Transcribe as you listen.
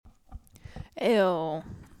Ew.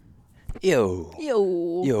 Yo.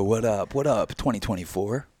 Yo. Yo, what up? What up?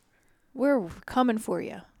 2024. We're coming for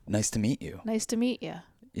you. Nice to meet you. Nice to meet you.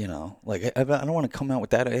 You know, like I don't want to come out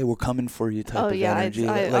with that. Hey, we're coming for you type Oh, of yeah. energy.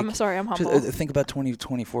 I'm sorry. I'm just humble. think about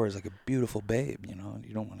 2024 as like a beautiful babe. You know,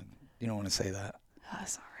 you don't want to say that.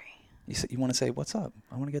 Sorry. You want to say what's up?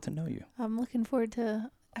 I want to get to know you. I'm looking forward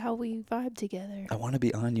to how we vibe together. I want to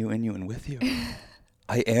be on you, in you, and with you.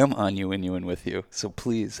 I am on you, in you, and with you. So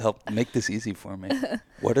please help make this easy for me.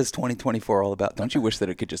 What is 2024 all about? Don't you wish that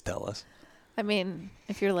it could just tell us? I mean,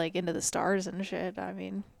 if you're like into the stars and shit, I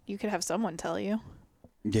mean, you could have someone tell you.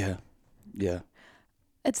 Yeah. Yeah.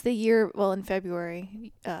 It's the year, well, in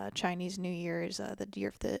February, Chinese New Year is the year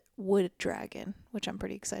of the wood dragon, which I'm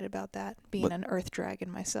pretty excited about that, being What- an earth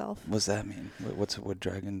dragon myself. What's that mean? What's a wood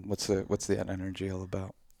dragon? What's that energy all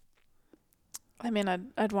about? I mean,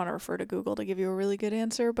 I'd want to refer to Google to give you a really good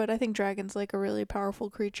answer, but I think dragon's like a really powerful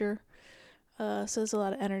creature. So there's a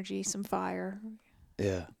lot of energy, some fire.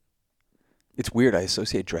 Yeah. It's weird. I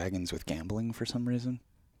associate dragons with gambling for some reason.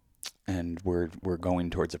 And we're going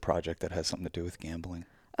towards a project that has something to do with gambling.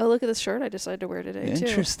 Oh, look at this shirt I decided to wear today, too.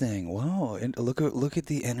 Interesting. Wow. And look at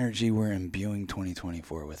the energy we're imbuing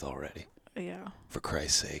 2024 with already. Yeah. For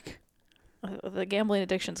Christ's sake. The gambling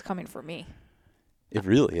addiction's coming for me. It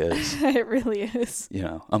really is. It really is. You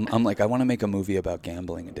know, I'm like, I want to make a movie about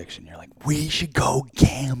gambling addiction. You're like, we should go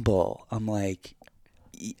gamble. I'm like,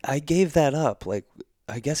 I gave that up. Like,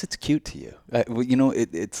 I guess it's cute to you. You know,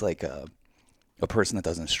 it's like a person that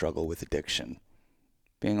doesn't struggle with addiction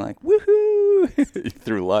being like, woohoo,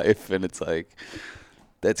 through life. And it's like,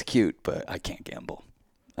 that's cute, but I can't gamble.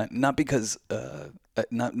 Not because,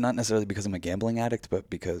 not necessarily because I'm a gambling addict, but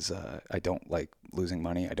because I don't like losing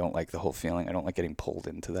money. I don't like the whole feeling. I don't like getting pulled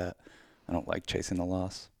into that. I don't like chasing the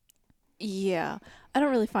loss. Yeah. I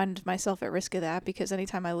don't really find myself at risk of that because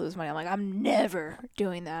anytime I lose money, I'm like, I'm never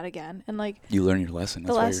doing that again. And like, You learn your lesson.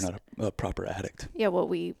 That's why you're not a proper addict. yeah, what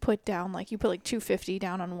we put down, like you put like 250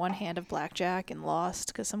 down on one hand of blackjack and lost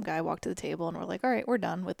because some guy walked to the table and we're like, all right, we're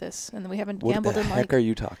done with this. And then we haven't What gambled the in heck like, are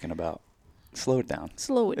you talking about? Slow it down.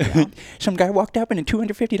 slow it down. Some guy walked up and in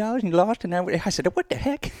 $250 and he lost, and I said, what the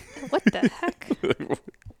heck? What the heck?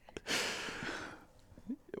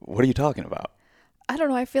 What are you talking about? I don't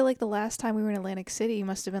know. I feel like the last time we were in Atlantic City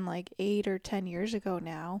must have been like 8 or 10 years ago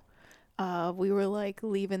now. We were like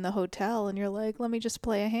leaving the hotel and you're like, let me just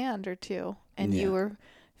play a hand or two. And Yeah. you were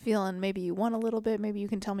feeling maybe you won a little bit. Maybe you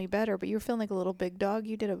can tell me better, but you were feeling like a little big dog.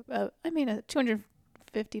 You did a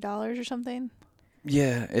 $250 or something.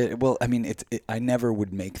 Yeah, well, I mean, I never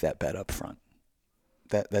would make that bet up front.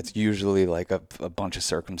 That's usually like a bunch of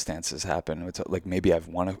circumstances happen. It's like maybe I've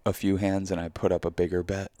won a few hands and I put up a bigger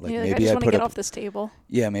bet. Like You're like, I maybe just I want to put get up off this table.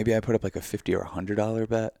 Yeah, maybe I put up like a $50 or $100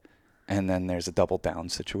 bet, and then there's a double down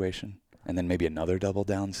situation, and then maybe another double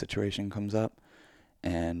down situation comes up,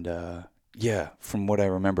 and yeah, from what I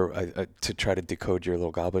remember, I to try to decode your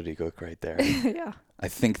little gobbledygook right there. Yeah. I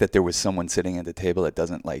think that there was someone sitting at the table that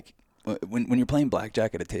doesn't like when you're playing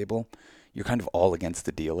blackjack at a table, you're kind of all against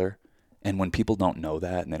the dealer. And when people don't know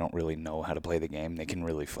that and they don't really know how to play the game, they can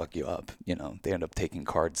really fuck you up. You know, they end up taking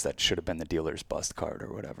cards that should have been the dealer's bust card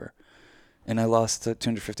or whatever. And I lost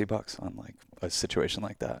 $250 on like a situation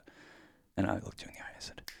like that. And I looked you in the eye and I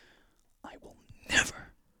said, I will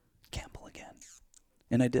never gamble again.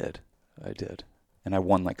 And I did. And I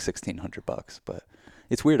won like $1,600. But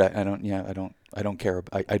it's weird. I don't care.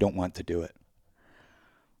 I don't want to do it.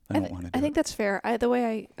 I don't want to do it. I think that's fair. The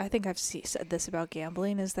way I think I've said this about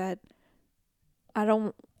gambling is that I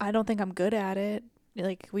don't think I'm good at it.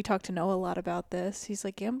 Like we talked to Noah a lot about this. He's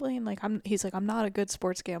like gambling. Like I'm not a good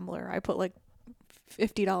sports gambler. I put like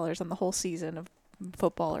 $50 on the whole season of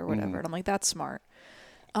football or whatever. And I'm like, that's smart.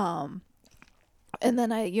 And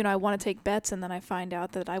then I want to take bets and then I find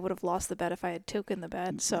out that I would have lost the bet if I had taken the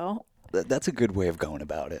bet. So That's a good way of going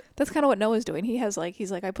about it. that's kind of what Noah's doing. He's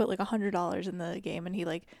like, I put like $100 in the game and he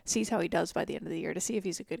like sees how he does by the end of the year to see if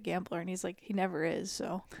he's a good gambler. And he's like, he never is.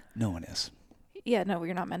 So No one is. yeah, no,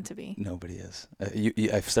 you're not meant to be. Nobody is.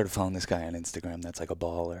 I've started following this guy on Instagram that's like a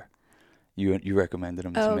baller. You recommended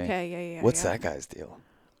him to me. Okay, yeah. What's that guy's deal?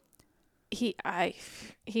 He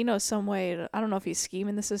knows some way. I don't know if he's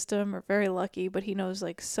scheming the system or very lucky, but he knows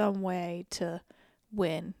like some way to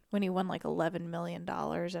win. When he won like $11 million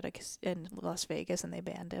in Las Vegas and they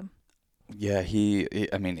banned him. Yeah,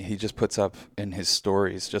 I mean, he just puts up in his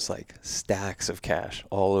stories just like stacks of cash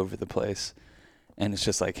all over the place. And it's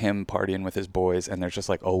just like him partying with his boys, and there's just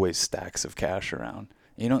like always stacks of cash around.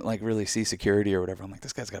 You don't like really see security or whatever. I'm like,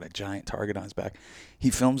 this guy's got a giant target on his back. He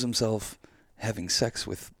films himself having sex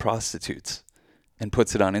with prostitutes and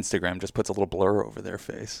puts it on Instagram, just puts a little blur over their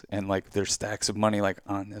face. And like there's stacks of money like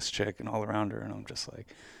on this chick and all around her. And I'm just like,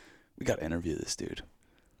 we got to interview this dude.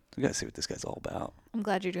 We got to see what this guy's all about. I'm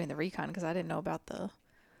glad you're doing the recon because I didn't know about the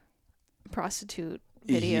prostitute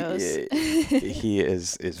videos. He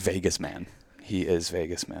is Vegas man. He is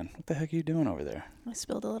Vegas man. What the heck are you doing over there? I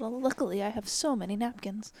spilled a little. Luckily, I have so many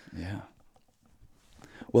napkins. Yeah.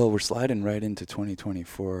 Well, we're sliding right into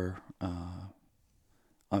 2024.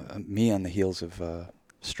 Me on the heels of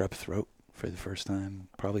strep throat for the first time,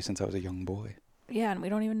 probably since I was a young boy. Yeah, and we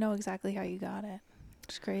don't even know exactly how you got it.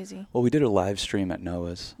 It's crazy. Well, we did a live stream at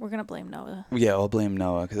Noah's. We're going to blame Noah. Yeah, I'll blame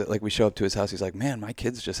Noah because like we show up to his house. He's like, man, my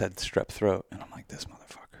kids just had strep throat. And I'm like, this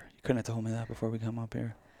motherfucker. You couldn't have told me that before we come up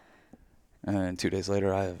here. And 2 days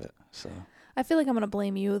later, I have it. So I feel like I'm going to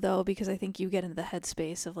blame you, though, because I think you get into the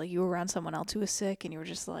headspace of, like, you were around someone else who was sick, and you were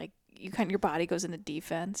just, like, your body goes into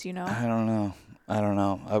defense, you know? I don't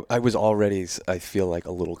know. I was already, I feel like,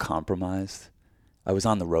 a little compromised. I was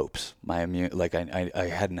on the ropes. My immune, like, I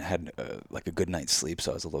hadn't had, like, a good night's sleep,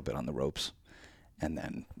 so I was a little bit on the ropes. And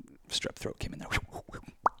then strep throat came in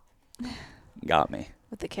there. Got me.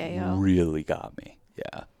 With the KO. Really got me.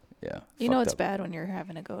 Yeah. Yeah. You know it's up. bad when you're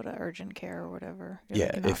having to go to urgent care or whatever.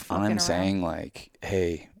 Yeah, if I'm saying like,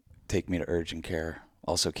 hey, take me to urgent care,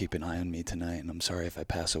 also keep an eye on me tonight, and I'm sorry if I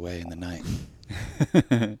pass away in the night.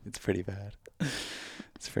 It's pretty bad.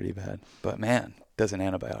 It's pretty bad. But man, does an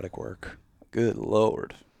antibiotic work? Good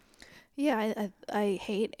Lord. Yeah, I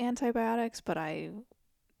hate antibiotics, but I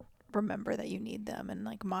remember that you need them, and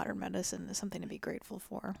like modern medicine is something to be grateful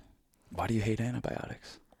for. Why do you hate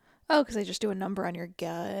antibiotics? Oh, because they just do a number on your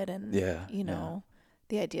gut, and you know, yeah.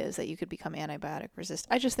 The idea is that you could become antibiotic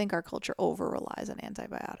resistant. I just think our culture over relies on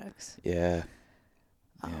antibiotics. Yeah.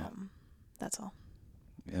 That's all.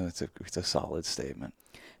 Yeah, it's a solid statement.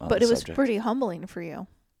 But it was pretty humbling for you,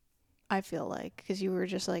 I feel like, because you were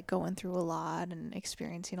just like going through a lot and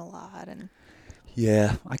experiencing a lot, and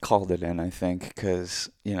yeah, I called it in, I think, because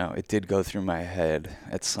you know it did go through my head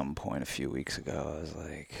at some point a few weeks ago. I was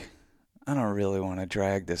like, I don't really want to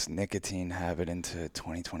drag this nicotine habit into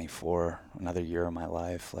 2024, another year of my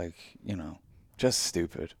life. Like, you know, just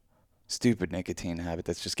stupid nicotine habit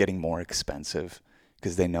that's just getting more expensive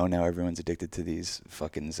because they know now everyone's addicted to these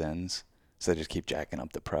fucking Zens. So they just keep jacking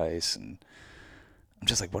up the price. And I'm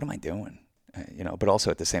just like, what am I doing? You know, but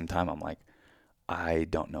also at the same time, I'm like, I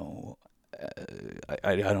don't know.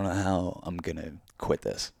 I don't know how I'm going to quit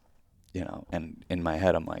this. You know, and in my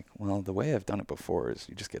head, I'm like, well, the way I've done it before is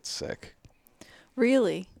you just get sick.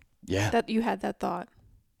 Really? Yeah. That you had that thought?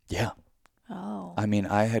 Yeah. Oh. I mean,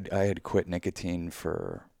 I had quit nicotine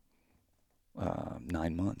for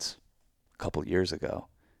 9 months a couple years ago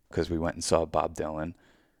because we went and saw Bob Dylan,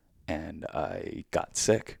 and I got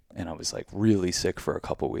sick, and I was like really sick for a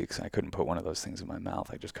couple weeks. I couldn't put one of those things in my mouth.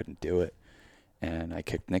 I just couldn't do it. And I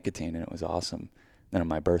kicked nicotine, and it was awesome. Then on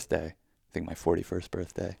my birthday, I think my 41st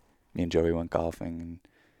birthday, me and Joey went golfing, and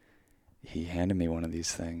he handed me one of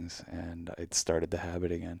these things, and it started the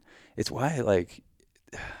habit again. It's why, like,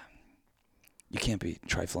 you can't be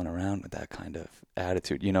trifling around with that kind of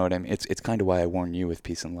attitude. You know what I mean? It's kind of why I warn you with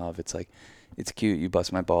peace and love. It's like, it's cute. You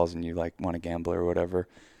bust my balls and you, like, want to gamble or whatever.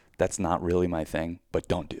 That's not really my thing, but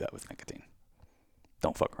don't do that with nicotine.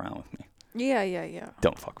 Don't fuck around with me. Yeah.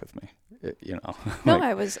 Don't fuck with me. You know. No,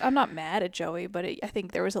 I'm not mad at Joey, but I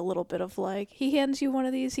think there was a little bit of like, he hands you one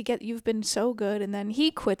of these, you've been so good, and then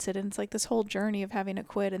he quits it, and it's like this whole journey of having to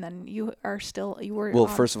quit, and then you were. Well,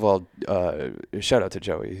 first of all, shout out to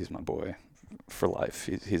Joey. He's my boy for life.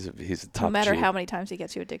 He's a top. No matter G. how many times he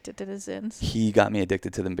gets you addicted to the Zins. He got me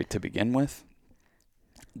addicted to them to begin with.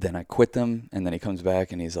 Then I quit them, and then he comes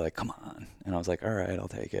back and he's like, come on. And I was like, all right, I'll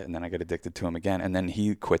take it. And then I get addicted to him again, and then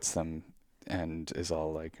he quits them and is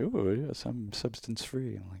all like, oh, yes, I'm substance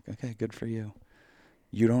free. I'm like, okay, good for you.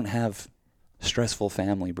 You don't have stressful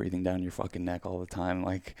family breathing down your fucking neck all the time.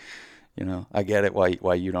 Like, you know, I get it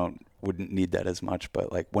why you wouldn't need that as much,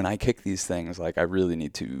 but like when I kick these things, like I really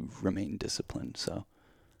need to remain disciplined. So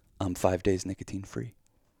I'm 5 days nicotine free.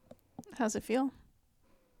 How's it feel?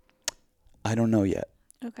 I don't know yet.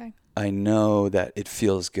 Okay. I know that it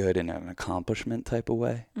feels good in an accomplishment type of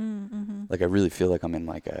way. Mm-hmm. Like I really feel like I'm in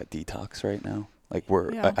like a detox right now. Like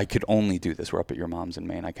I could only do this. We're up at your mom's in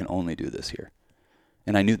Maine. I can only do this here.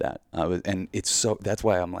 And I knew that. That's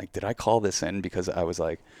why I'm like, did I call this in? Because I was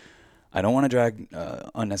like, I don't want to drag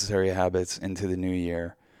unnecessary habits into the new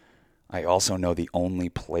year. I also know the only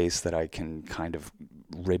place that I can kind of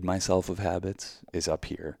rid myself of habits is up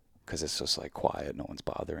here. Because it's just like quiet. No one's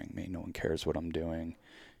bothering me. No one cares what I'm doing.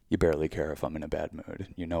 You barely care if I'm in a bad mood.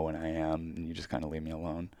 You know when I am, and you just kind of leave me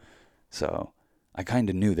alone. So I kind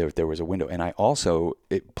of knew there was a window. And I also,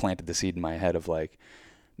 it planted the seed in my head of like,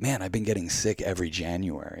 man, I've been getting sick every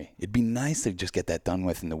January. It'd be nice to just get that done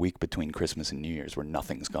with in the week between Christmas and New Year's where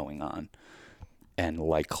nothing's going on. And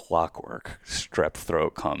like clockwork, strep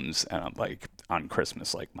throat comes, and I'm like, on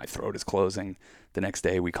Christmas, like my throat is closing. The next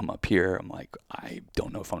day we come up here, I'm like, I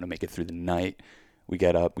don't know if I'm gonna make it through the night. We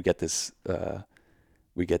get up, we get this,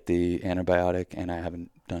 we get the antibiotic, and I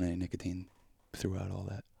haven't done any nicotine throughout all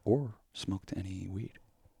that, or smoked any weed.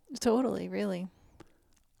 Totally, really.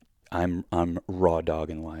 I'm raw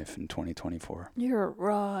dogging life in 2024. You're a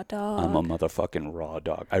raw dog. I'm a motherfucking raw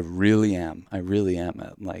dog. I really am.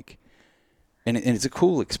 Like, and it's a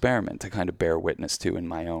cool experiment to kind of bear witness to in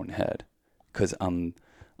my own head, because I'm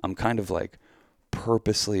kind of like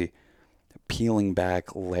purposely peeling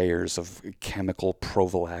back layers of chemical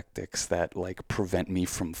prophylactics that like prevent me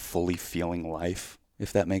from fully feeling life,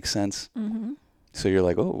 if that makes sense. Mm-hmm. So you're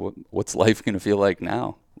like, oh, what's life gonna feel like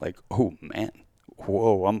now? Like, oh man,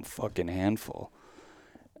 whoa, I'm a fucking handful.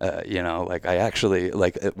 Like I actually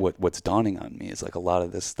like what's dawning on me is like a lot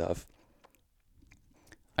of this stuff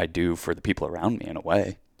I do for the people around me in a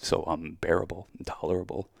way, so I'm bearable and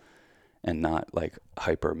tolerable, and not like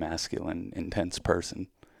hyper masculine, intense person.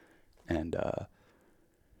 And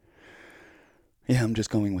yeah, I'm just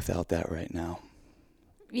going without that right now.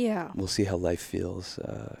 Yeah. We'll see how life feels.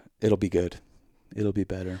 It'll be good. It'll be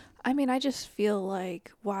better. I mean, I just feel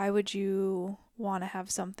like, why would you want to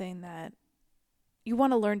have something that you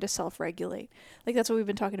want to learn to self-regulate? Like, that's what we've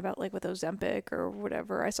been talking about, like with Ozempic or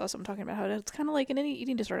whatever. I saw someone talking about how it's kind of like an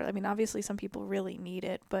eating disorder. I mean, obviously some people really need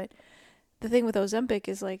it, but the thing with Ozempic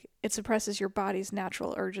is like it suppresses your body's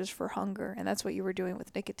natural urges for hunger, and that's what you were doing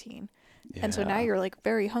with nicotine. Yeah. And so now you're like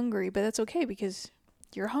very hungry, but that's okay because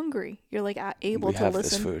you're hungry. You're like able to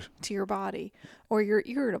listen to your body, or you're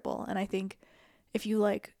irritable. And I think if you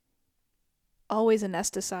like always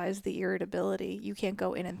anesthetize the irritability, you can't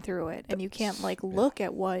go in and through it, and you can't like look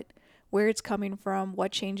at where it's coming from,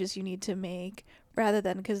 what changes you need to make, rather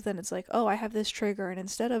than, because then it's like, oh, I have this trigger, and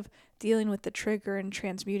instead of dealing with the trigger and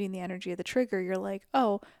transmuting the energy of the trigger, you're like,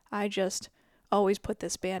 oh, I just always put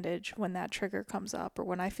this bandage when that trigger comes up, or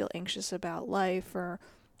when I feel anxious about life or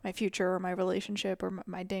my future or my relationship or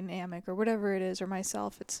my dynamic or whatever it is, or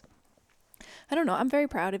myself. I don't know. I'm very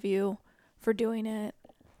proud of you for doing it.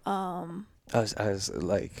 I was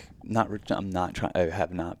like, I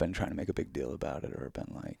have not been trying to make a big deal about it, or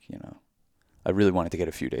been like, I really wanted to get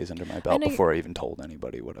a few days under my belt before I even told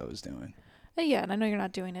anybody what I was doing. Yeah, and I know you're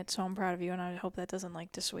not doing it, so I'm proud of you, and I hope that doesn't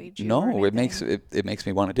like dissuade you. No, it makes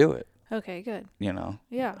me want to do it. Okay, good.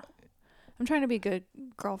 Yeah. I'm trying to be a good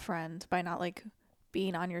girlfriend by not like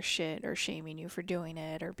being on your shit or shaming you for doing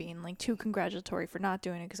it, or being like too congratulatory for not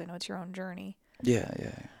doing it, because I know it's your own journey. Yeah.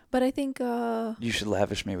 But I think you should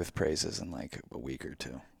lavish me with praises in like a week or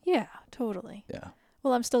two. Yeah, totally. Yeah.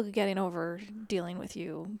 Well, I'm still getting over dealing with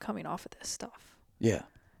you coming off of this stuff. Yeah.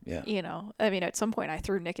 I mean, at some point I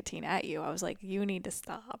threw nicotine at you. I was like, you need to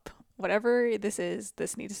stop. Whatever this is,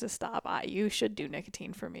 this needs to stop. You should do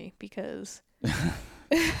nicotine for me, because...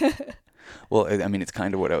 Well, I mean, it's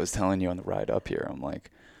kind of what I was telling you on the ride up here. I'm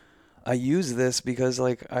like, I use this because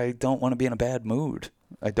like I don't want to be in a bad mood.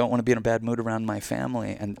 I don't want to be in a bad mood around my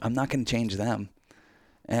family, and I'm not going to change them.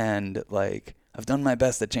 And like, I've done my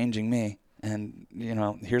best at changing me. And,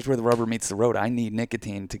 here's where the rubber meets the road. I need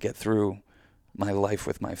nicotine to get through my life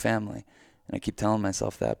with my family. And I keep telling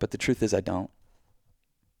myself that. But the truth is I don't.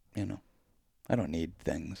 I don't need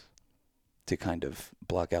things to kind of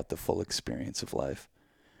block out the full experience of life.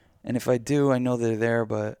 And if I do, I know they're there,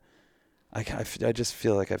 but I just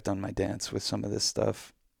feel like I've done my dance with some of this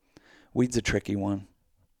stuff. Weed's a tricky one.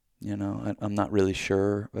 I'm not really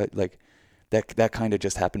sure. But like that kind of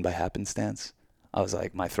just happened by happenstance. I was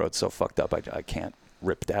like, my throat's so fucked up, I can't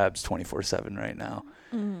rip dabs 24/7 right now.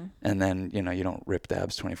 Mm. And then, you don't rip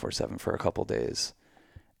dabs 24/7 for a couple days.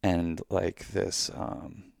 And like this,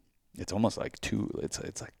 it's almost like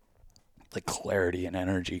it's like clarity and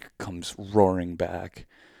energy comes roaring back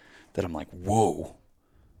that I'm like, whoa,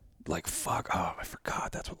 like, fuck, oh, I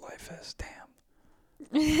forgot that's what life is. Damn.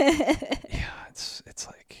 Yeah, it's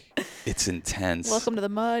like, it's intense. Welcome to the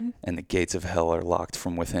mud. And the gates of hell are locked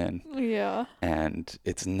from within. Yeah. And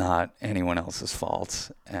it's not anyone else's fault.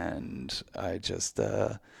 And I just,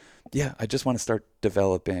 I just want to start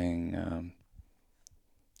developing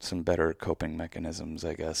some better coping mechanisms,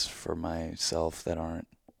 I guess, for myself that aren't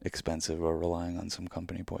expensive or relying on some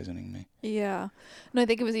company poisoning me. Yeah. No, I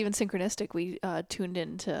think it was even synchronistic. We tuned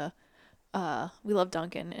into, we love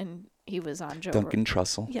Duncan, and he was on Joe Duncan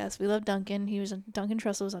Trussell. Yes, we love Duncan. Duncan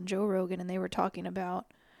Trussell was on Joe Rogan, and they were talking about,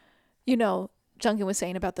 Duncan was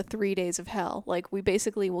saying about the 3 days of hell. Like, we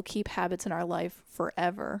basically will keep habits in our life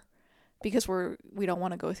forever because we don't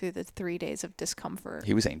want to go through the 3 days of discomfort.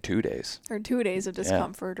 He was saying 2 days. Or 2 days of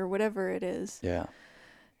discomfort or whatever it is. Yeah.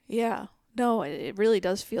 Yeah. No, it really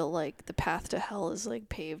does feel like the path to hell is like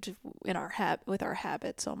paved in our with our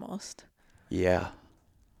habits almost. Yeah.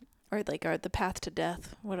 Or like the path to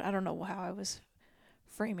death. I don't know how I was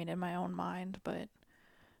framing in my own mind, but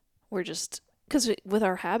we're just, because with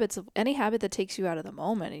our habits, any habit that takes you out of the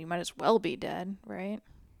moment, you might as well be dead, right?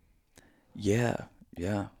 Yeah.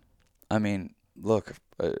 Yeah. I mean, look,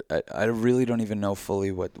 I really don't even know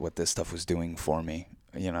fully what this stuff was doing for me.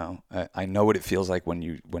 You know, I know what it feels like when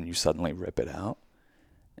you suddenly rip it out,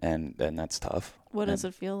 and that's tough. What does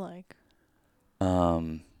it feel like?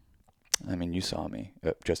 I mean, you saw me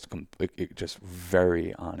just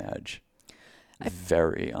very on edge.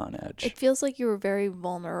 Very on edge. It feels like you were very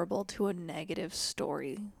vulnerable to a negative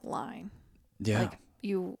storyline. Yeah. Like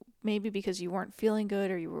maybe because you weren't feeling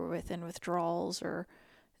good or you were within withdrawals, or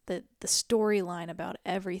the storyline about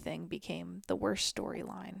everything became the worst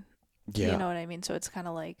storyline. Yeah. You know what I mean? So it's kind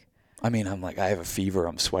of like, I mean, I'm like, I have a fever.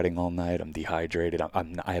 I'm sweating all night. I'm dehydrated.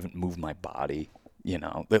 I haven't moved my body. You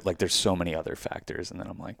know, like there's so many other factors. And then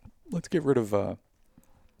I'm like, let's get rid of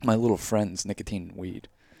my little friend's nicotine and weed.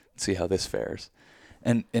 See how this fares.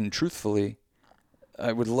 And truthfully,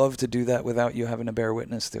 I would love to do that without you having to bear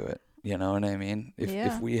witness to it. You know what I mean?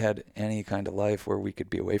 If we had any kind of life where we could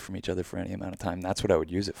be away from each other for any amount of time, that's what I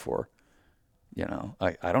would use it for. You know,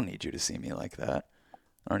 I don't need you to see me like that.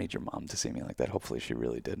 I don't need your mom to see me like that. Hopefully she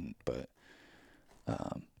really didn't, but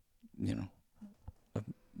you know,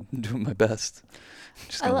 I'm doing my best.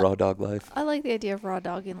 Just gonna raw dog life. I like the idea of raw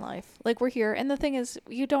dogging life. Like, we're here, and the thing is,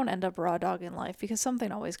 you don't end up raw dogging life because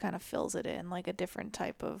something always kind of fills it in, like a different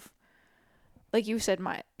type of, like you said,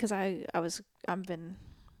 because I've been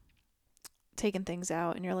taking things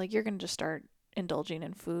out, and you're like, you're gonna just start indulging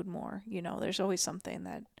in food more. You know, there's always something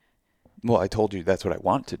that. Well, I told you that's what I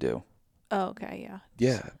want to do. Oh, okay,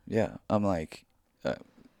 yeah. Yeah. I'm like,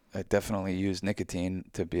 I definitely use nicotine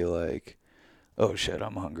to be like, oh shit,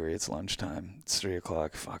 I'm hungry. It's lunchtime. It's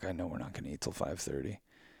 3:00. Fuck, I know we're not gonna eat till 5:30.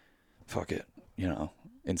 Fuck it, you know.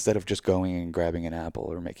 Instead of just going and grabbing an apple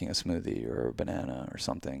or making a smoothie or a banana or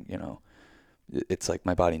something, you know, it's like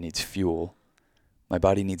my body needs fuel. My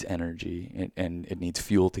body needs energy, and it needs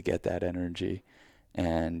fuel to get that energy.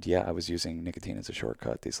 And yeah, I was using nicotine as a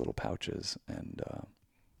shortcut. These little pouches, and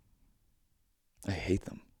I hate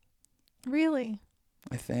them. Really?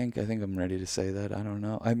 I think I'm ready to say that. I don't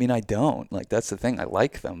know. I mean, I don't. Like, that's the thing. I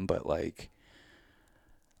like them, but like,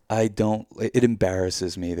 I don't. It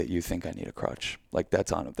embarrasses me that you think I need a crutch. Like,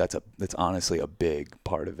 that's honestly a big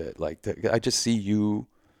part of it. Like, I just see you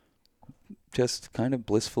just kind of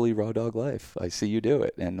blissfully raw dog life. I see you do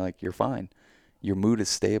it, and like, you're fine. Your mood is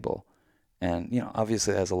stable. And, you know,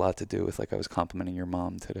 obviously that has a lot to do with, like, I was complimenting your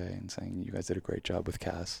mom today and saying you guys did a great job with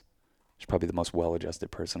Cass. She's probably the most well-adjusted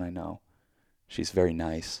person I know. She's very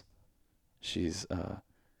nice. She's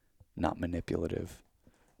not manipulative.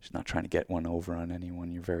 She's not trying to get one over on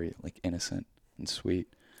anyone. You're very, like, innocent and sweet.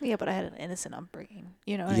 Yeah, but I had an innocent upbringing.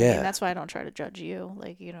 You know what I mean? That's why I don't try to judge you.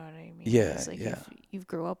 Like, you know what I mean? Yeah, it's like you've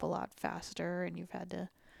grew up a lot faster, and you've had to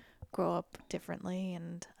grow up differently.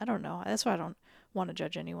 And I don't know. That's why I don't want to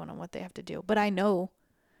judge anyone on what they have to do. But I know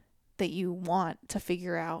that you want to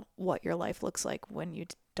figure out what your life looks like when you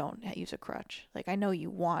don't use a crutch. Like, I know you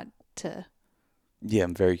want to. Yeah,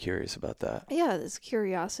 I'm very curious about that. Yeah, there's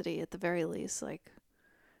curiosity at the very least. Like,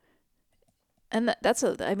 and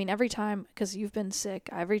I mean, every time, because you've been sick,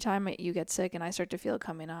 every time you get sick and I start to feel it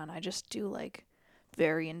coming on, I just do like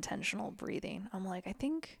very intentional breathing. I'm like, I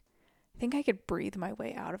think I could breathe my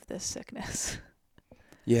way out of this sickness.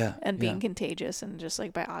 Yeah. And being contagious, and just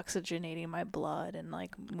like by oxygenating my blood and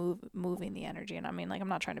like moving the energy. And I mean, like, I'm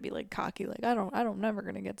not trying to be like cocky, like I'm never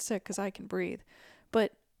gonna get sick because I can breathe,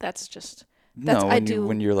 but that's just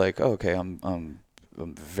when you're like, oh, okay, I'm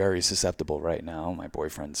very susceptible right now. My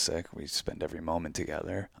boyfriend's sick. We spend every moment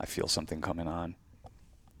together. I feel something coming on.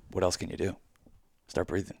 What else can you do? Start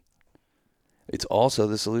breathing. It's also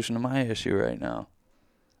the solution to my issue right now,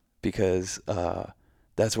 because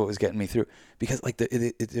that's what was getting me through. Because like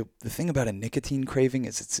the thing about a nicotine craving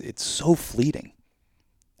is it's so fleeting.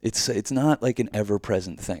 It's not like an ever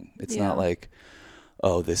present thing. It's not like,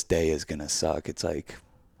 oh, this day is gonna suck. It's like,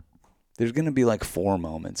 there's gonna be like 4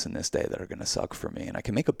 moments in this day that are gonna suck for me, and I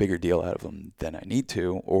can make a bigger deal out of them than I need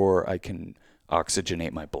to, or I can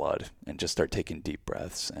oxygenate my blood and just start taking deep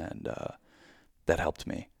breaths, and that helped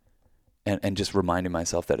me. And just reminding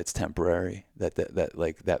myself that it's temporary, that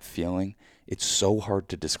like that feeling, it's so hard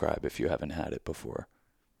to describe if you haven't had it before.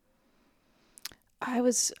 I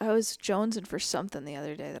was jonesing for something the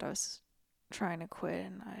other day that I was trying to quit,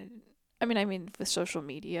 and I mean, with social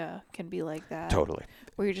media can be like that, Totally.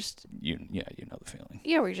 where you're just, You know the feeling.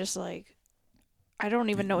 yeah, where you're just like, I don't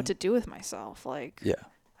even know what Mhm. to do with myself. Like, Yeah.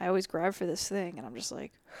 I always grab for this thing, and I'm just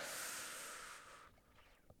like,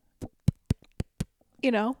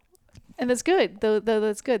 you know, and that's good, though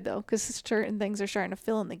that's good though, because certain things are starting to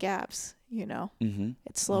fill in the gaps. Mhm.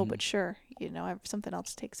 It's slow Mhm. but sure. Something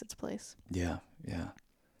else takes its place. Yeah. Yeah.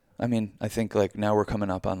 I mean, I think like now we're coming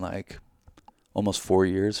up on like almost 4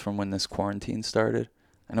 years from when this quarantine started.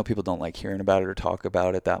 I know people don't like hearing about it or talk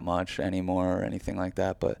about it that much anymore or anything like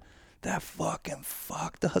that, but that fucking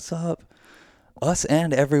fucked us up, us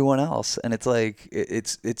and everyone else. And it's like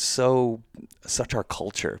it's so such our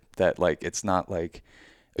culture that like it's not like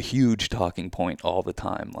a huge talking point all the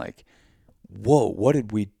time. Like, whoa, what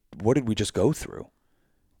did we just go through?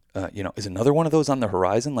 Is another one of those on the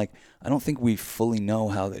horizon? Like, I don't think we fully know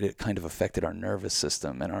how that it kind of affected our nervous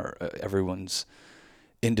system and our everyone's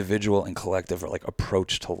individual and collective, or like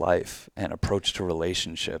approach to life and approach to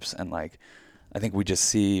relationships. And like, I think we just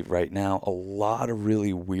see right now a lot of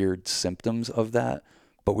really weird symptoms of that,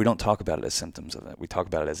 but we don't talk about it as symptoms of it. We talk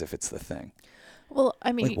about it as if it's the thing. Well, I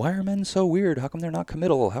Like, mean, why are men so weird? How come they're not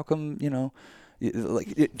committal? How come,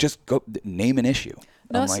 just go name an issue.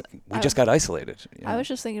 no, I'm like, we I just got isolated. I was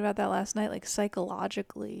just thinking about that last night, like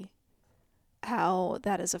psychologically, how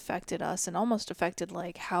that has affected us and almost affected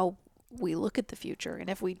like how we look at the future, and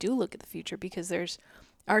if we do look at the future, because there's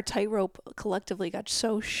our tightrope collectively got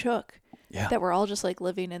so shook Yeah. that we're all just like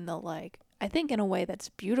living in the, like, I think in a way that's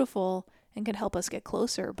beautiful and can help us get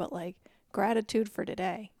closer, but like gratitude for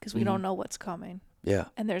today, because we don't Mhm. know what's coming. Yeah.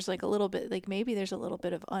 And there's like a little bit, like maybe there's a little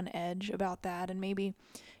bit of unedge about that, and maybe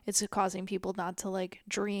it's causing people not to like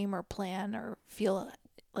dream or plan or feel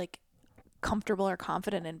like comfortable or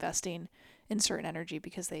confident investing in certain energy,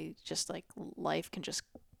 because they just like life can just,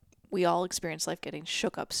 we all experience life getting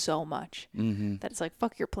shook up so much Mhm. that it's like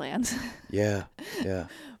fuck your plans. Yeah. Yeah.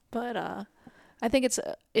 But I think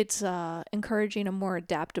it's encouraging a more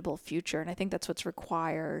adaptable future, and I think that's what's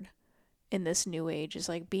required in this new age, is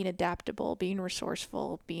like being adaptable, being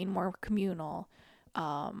resourceful, being more communal.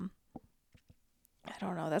 I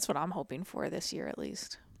don't know, that's what I'm hoping for this year at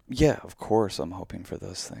least. Yeah, of course I'm hoping for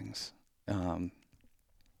those things. Um,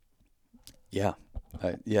 yeah.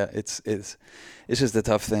 Yeah, it's just a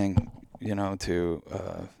tough thing,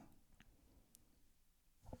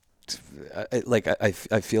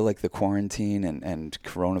 I feel like the quarantine and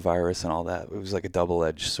coronavirus and all that, it was like a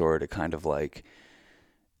double-edged sword. It kind of like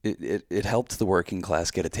it helped the working class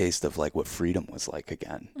get a taste of like what freedom was like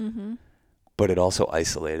again. Mm-hmm. But it also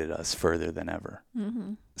isolated us further than ever.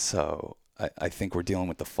 Mm-hmm. So I think we're dealing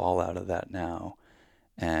with the fallout of that now,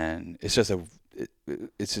 and it's just a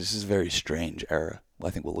very strange era. I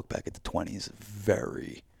think we'll look back at the 20s, a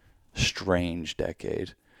very strange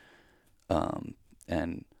decade,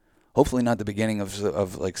 and hopefully not the beginning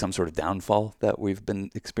of like some sort of downfall that we've been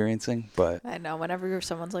experiencing. But I know, whenever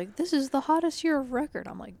someone's like, this is the hottest year of record,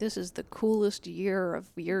 I'm like, this is the coolest year of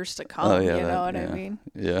years to oh come. yeah, You know what I yeah, mean?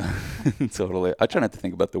 yeah, totally. I try not to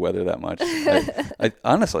think about the weather that much. I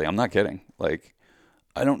honestly, I'm not kidding. Like,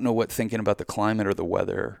 I don't know what thinking about the climate or the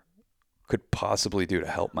weather could possibly do to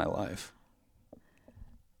help my life.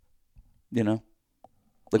 You know,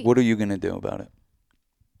 like, what are you gonna do about it?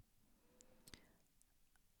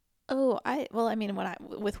 Oh, well, I mean,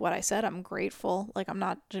 with what I said, I'm grateful. Like, I'm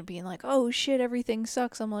not just being like, oh shit, everything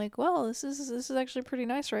sucks. I'm like, well, this is actually pretty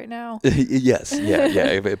nice right now. Yes, yeah, yeah.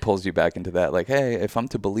 It pulls you back into that. Like, hey, if I'm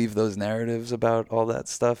to believe those narratives about all that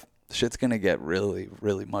stuff, shit's gonna get really,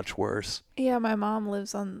 really much worse. Yeah, my mom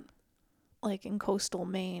lives on, like, in coastal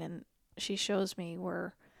Maine, and she shows me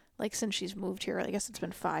where, like, since she's moved here, I guess it's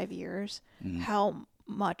been 5 years, Mm. how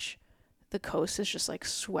much the coast is just like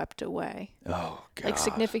swept away, Oh like God,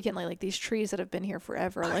 significantly. Like these trees that have been here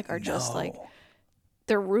forever, I like are just like know.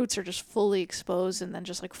 their roots are just fully exposed and then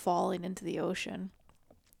just like falling into the ocean.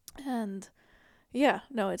 And yeah,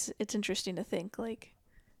 no, it's interesting to think like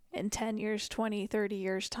in 10 years, 20, 30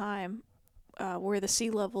 years time, where the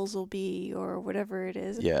sea levels will be or whatever it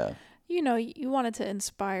is. Yeah, You wanted to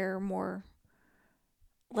inspire more,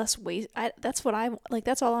 less waste. That's what I like.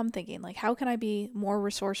 That's all I'm thinking. Like, how can I be more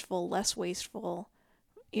resourceful, less wasteful?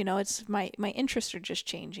 It's my interests are just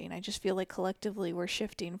changing. I just feel like collectively we're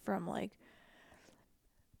shifting from like,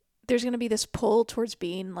 there's going to be this pull towards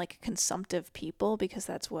being like consumptive people, because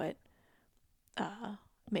that's what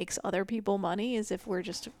makes other people money, is if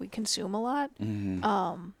we consume a lot. hmm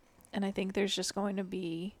And I think there's going to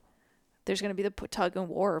be the tug and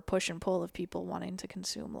war or push and pull of people wanting to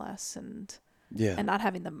consume less, and Yeah. and not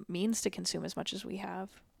having the means to consume as much as we have.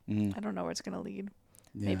 Mm. I don't know where it's going to lead.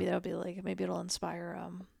 Yeah. Maybe that'll be like, maybe it'll inspire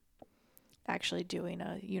actually doing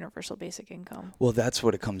a universal basic income. Well, that's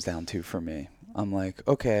what it comes down to for me. I'm like,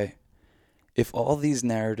 okay, if all these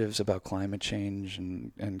narratives about climate change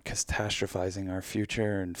and catastrophizing our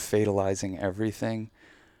future and fatalizing everything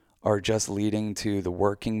are just leading to the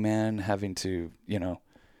working man having to,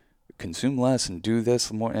 consume less and do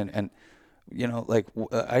this more, and like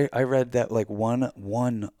I read that like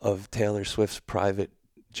one of Taylor Swift's private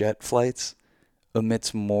jet flights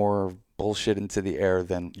emits more bullshit into the air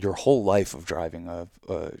than your whole life of driving a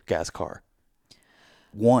gas car.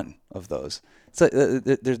 One of those. So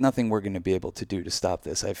there's nothing we're going to be able to do to stop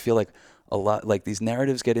this. I feel like a lot, like these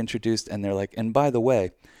narratives get introduced and they're like, and by the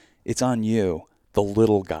way, it's on you, the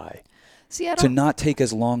little guy, See, to not take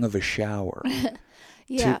as long of a shower.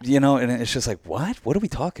 Yeah. And it's just like, what? What are we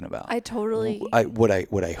talking about? I totally.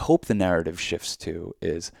 What I hope the narrative shifts to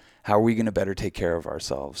is, how are we going to better take care of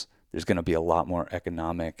ourselves? There's going to be a lot more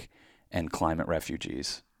economic and climate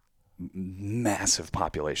refugees. Massive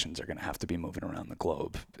populations are going to have to be moving around the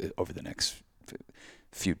globe over the next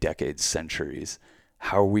few decades, centuries.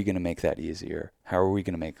 How are we going to make that easier? How are we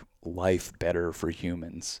going to make life better for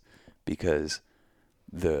humans? Because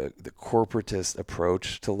the corporatist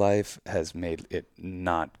approach to life has made it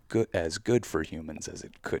not good for humans as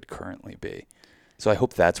it could currently be. So I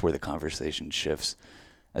hope that's where the conversation shifts,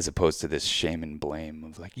 as opposed to this shame and blame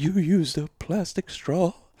of like, you used a plastic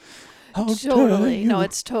straw. How Totally. dare you? No,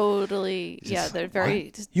 it's totally. Yeah, they're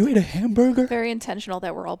very. You ate a hamburger? Very intentional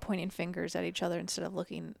that we're all pointing fingers at each other instead of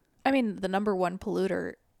looking. I mean, the number one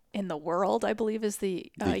polluter in the world, I believe, is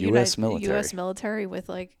the U.S. military. U.S. military, with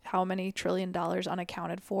like how many $1 trillion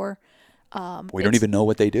unaccounted for. We don't even know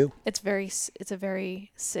what they do. It's a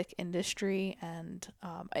very sick industry, and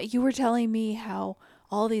you were telling me how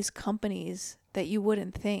all these companies that you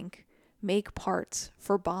wouldn't think make parts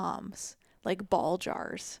for bombs, like ball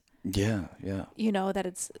jars. Yeah.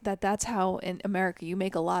 That's how in America you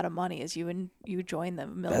make a lot of money, is you join the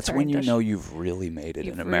military. That's when you know you've really made it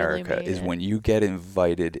in America, is when you get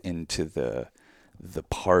invited into the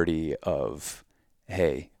party of,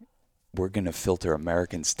 hey, we're going to filter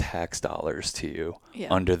Americans' tax dollars to you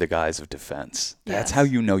under the guise of defense. That's how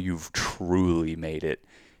you know you've truly made it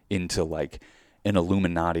into like an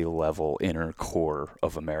Illuminati level inner core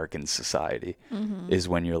of American society, is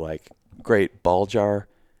when you're like, great, ball jar.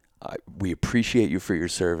 We appreciate you for your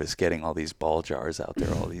service getting all these ball jars out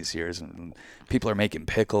there all these years. And people are making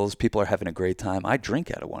pickles. People are having a great time. I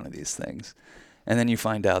drink out of one of these things. And then you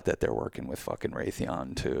find out that they're working with fucking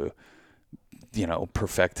Raytheon to,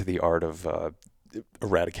 perfect the art of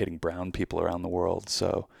eradicating brown people around the world.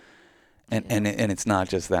 So, and it's not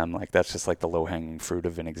just them. Like, that's just like the low-hanging fruit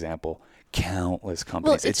of an example. Countless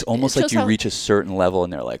companies. It's almost like you reach a certain level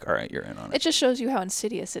and they're like, all right, you're in on it. It just shows you how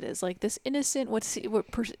insidious it is. Like this innocent, what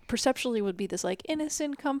perceptually would be this like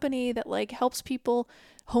innocent company that like helps people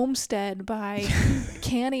homestead by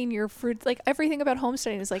canning your fruit. Like everything about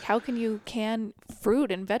homesteading is like, how can you can fruit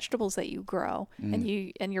and vegetables that you grow? And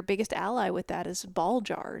your biggest ally with that is ball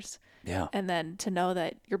jars. Yeah. And then to know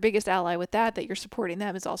that your biggest ally with that you're supporting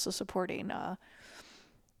them, is also supporting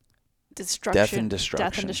death and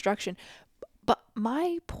destruction. But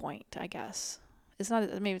my point, I guess, it's not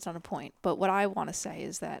a point, but what I want to say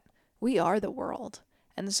is that we are the world.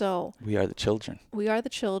 And so we are the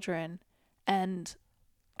children. And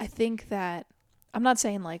I think that, I'm not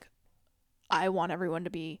saying like I want everyone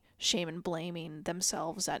to be shame and blaming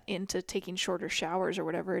themselves into taking shorter showers or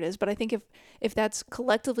whatever it is. But I think if that's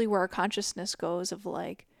collectively where our consciousness goes, of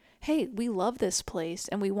like, hey, we love this place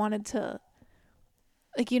and we wanted to,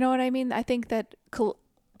 like, you know what I mean? I think that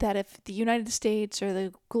that if the United States or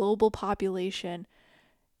the global population,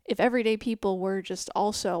 if everyday people were just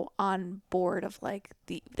also on board of like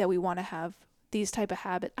that we want to have these type of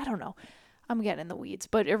habit, I don't know, I'm getting in the weeds,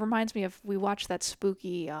 but it reminds me of, we watched that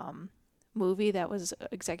spooky movie that was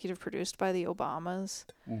executive produced by the Obamas.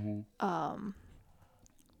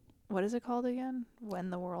 What is it called again? When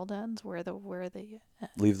the World Ends, Leave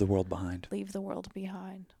the World Behind. Leave the World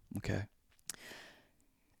Behind. Okay.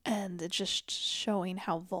 And it's just showing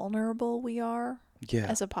how vulnerable we are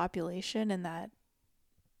as a population, and that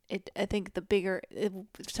I think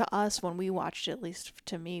to us when we watched it, at least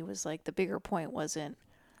to me, was like the bigger point wasn't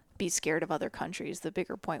be scared of other countries. The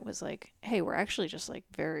bigger point was like, hey, we're actually just like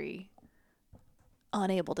very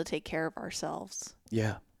unable to take care of ourselves.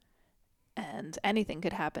 Yeah. And anything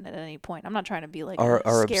could happen at any point. I'm not trying to be like our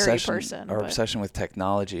a scary obsession, person. Our obsession with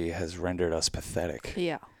technology has rendered us pathetic.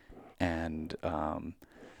 Yeah. And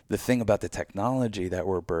the thing about the technology that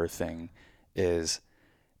we're birthing is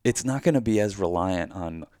it's not going to be as reliant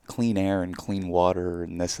on clean air and clean water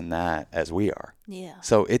and this and that as we are. Yeah.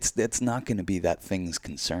 So it's not going to be that thing's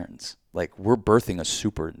concerns. Like, we're birthing a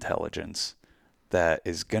super intelligence that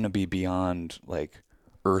is going to be beyond like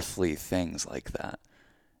earthly things like that.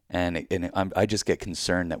 I just get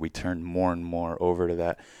concerned that we turn more and more over to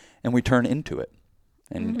that, and we turn into it.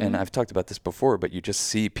 And I've talked about this before, but you just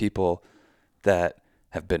see people that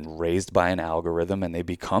have been raised by an algorithm and they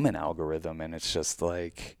become an algorithm, and it's just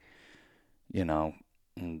like,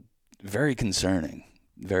 very concerning,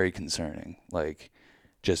 very concerning. Like,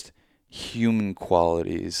 just human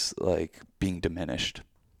qualities like being diminished.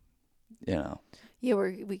 Yeah,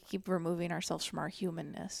 we keep removing ourselves from our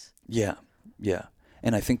humanness. Yeah, yeah.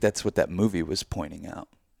 And I think that's what that movie was pointing out.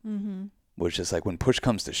 Mm-hmm. Which is like, when push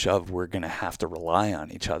comes to shove, we're going to have to rely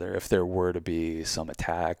on each other if there were to be some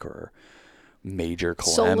attack or major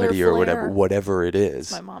calamity or whatever it is.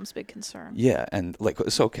 That's my mom's big concern. Yeah, and like,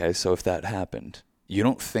 it's okay. So if that happened, you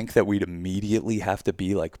don't think that we'd immediately have to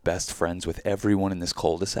be like best friends with everyone in this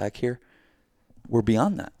cul-de-sac here? We're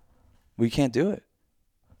beyond that. We can't do it.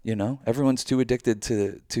 Everyone's too addicted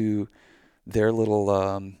to their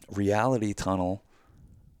little reality tunnel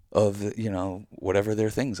of, whatever their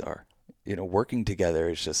things are. Working together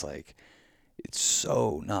is just like, it's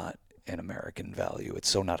so not an American value. It's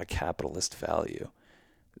so not a capitalist value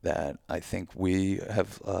that I think we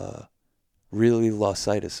have really lost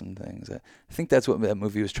sight of some things. I think that's what that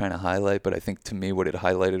movie was trying to highlight, but I think to me what it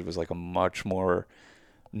highlighted was like a much more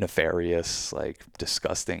nefarious, like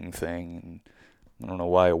disgusting thing. And I don't know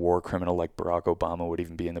why a war criminal like Barack Obama would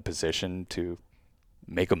even be in the position to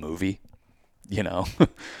make a movie,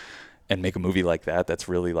 and make a movie like that that's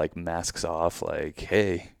really like masks off like,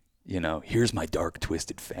 hey, here's my dark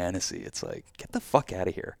twisted fantasy. It's like, get the fuck out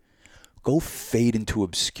of here. Go fade into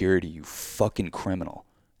obscurity, you fucking criminal.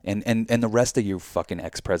 And the rest of you fucking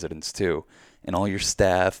ex-presidents too. And all your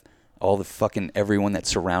staff, all the fucking everyone that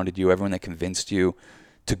surrounded you, everyone that convinced you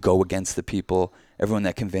to go against the people, everyone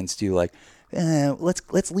that convinced you like,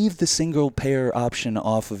 let's leave the single payer option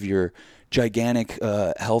off of your gigantic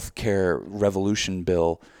healthcare revolution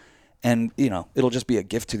bill. And, it'll just be a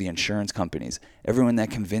gift to the insurance companies. Everyone that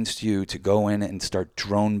convinced you to go in and start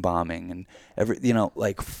drone bombing and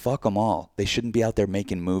like, fuck them all. They shouldn't be out there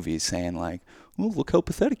making movies saying like, oh, look how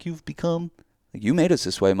pathetic you've become. Like, you made us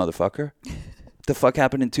this way, motherfucker. The fuck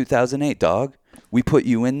happened in 2008, dog? We put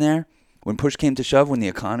you in there. When push came to shove, when the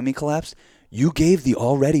economy collapsed, you gave the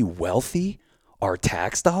already wealthy our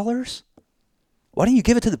tax dollars? Why don't you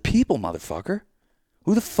give it to the people, motherfucker?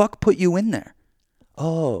 Who the fuck put you in there?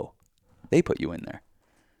 Oh, they put you in there.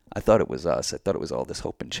 I thought it was us. I thought it was all this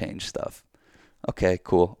hope and change stuff. Okay,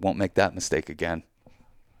 cool. Won't make that mistake again.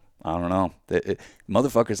 I don't know.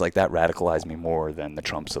 Motherfuckers like that radicalize me more than the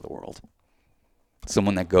Trumps of the world.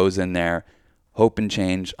 Someone that goes in there, hope and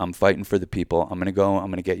change. I'm fighting for the people. I'm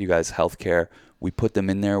going to get you guys health care. We put them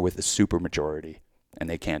in there with a super majority, and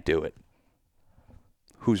they can't do it.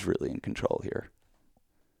 Who's really in control here?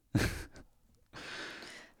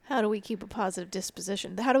 How do we keep a positive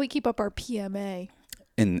disposition? How do we keep up our PMA?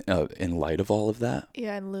 In light of all of that?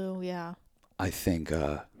 Yeah, in lieu, yeah. I think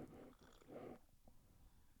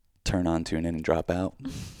turn on, tune in, and drop out.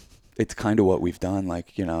 It's kind of what we've done.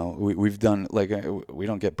 Like, we've done, like, we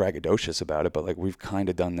don't get braggadocious about it, but like, we've kind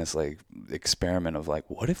of done this like experiment of like,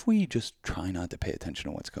 what if we just try not to pay attention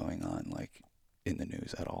to what's going on like in the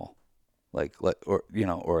news at all? Like,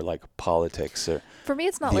 or like politics, or for me,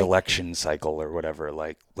 it's not the like election cycle or whatever.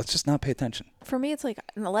 Like, let's just not pay attention. For me, it's like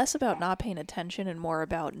less about not paying attention and more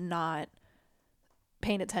about not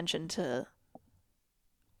paying attention to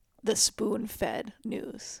the spoon-fed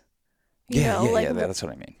news. Yeah, that's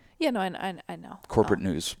what I mean. Yeah, no, I know. Corporate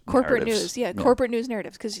news. Corporate news, yeah, corporate news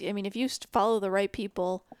narratives. Because I mean, if you follow the right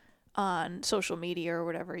people on social media or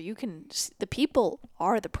whatever, the people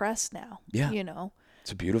are the press now. Yeah,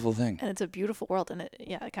 it's a beautiful thing, and it's a beautiful world. And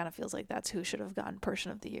it kind of feels like that's who should have gotten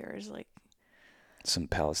Person of the Year, is like some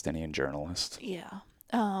Palestinian journalist. Yeah,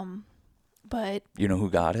 but you know who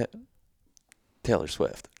got it? Taylor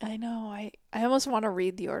Swift. I know. I almost want to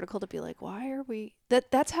read the article to be like, why are we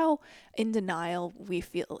that's how in denial we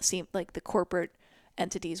seem like the corporate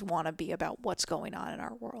entities want to be about what's going on in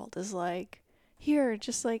our world. Is like, here,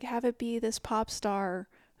 just like have it be this pop star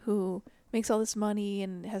who makes all this money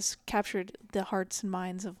and has captured the hearts and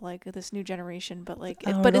minds of like this new generation, but like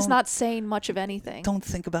but it's not saying much of anything. Don't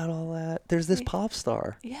think about all that. There's this pop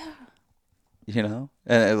star. Yeah.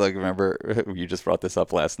 And like, remember, you just brought this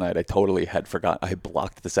up last night. I totally had forgot. I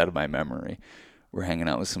blocked this out of my memory. We're hanging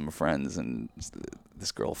out with some friends, and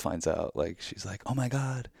this girl finds out, like, she's like, oh my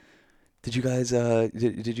God, Did you guys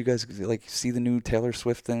did you guys like see the new Taylor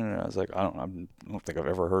Swift thing? And I was like, I don't think I've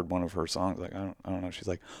ever heard one of her songs. Like I don't know. She's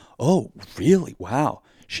like, oh really? Wow,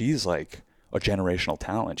 she's like a generational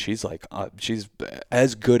talent. She's like she's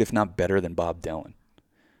as good, if not better, than Bob Dylan.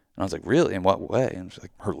 And I was like, really? In what way? And she's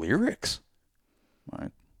like, her lyrics. I'm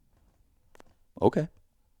like, okay,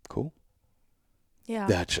 cool. Yeah.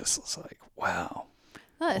 That just was like, wow.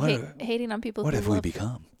 Hating on people What who have we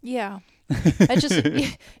become? Yeah. I just,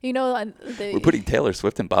 you know, We're putting Taylor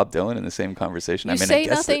Swift and Bob Dylan in the same conversation. You I mean, say I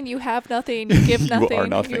guess nothing, you have nothing, you give nothing, you are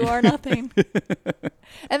nothing. You are nothing.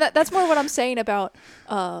 And that's more what I'm saying about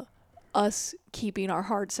us keeping our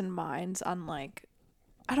hearts and minds on, like,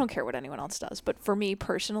 I don't care what anyone else does, but for me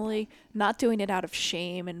personally, not doing it out of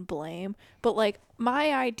shame and blame, but like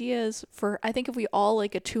my ideas for, I think if we all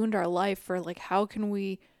like attuned our life for like, how can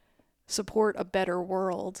we support a better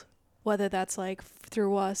world, whether that's like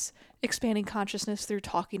through us expanding consciousness through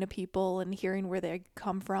talking to people and hearing where they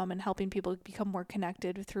come from and helping people become more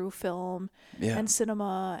connected through film and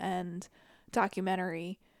cinema and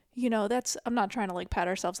documentary. You know, that's, I'm not trying to like pat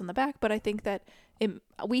ourselves on the back, but I think that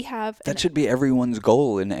we have... That should be everyone's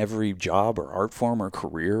goal in every job or art form or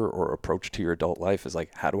career or approach to your adult life is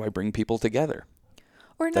like, how do I bring people together?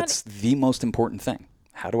 That's the most important thing.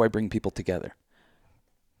 How do I bring people together?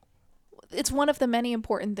 It's one of the many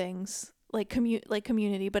important things, like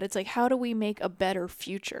community, but it's like, how do we make a better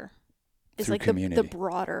future? It's through like community. the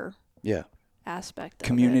broader aspect of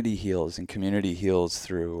community heals, and community heals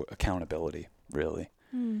through accountability, really.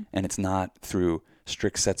 And it's not through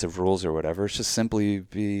strict sets of rules or whatever. It's just simply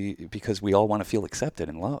because we all want to feel accepted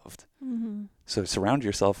and loved. Mm-hmm. So surround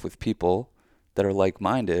yourself with people that are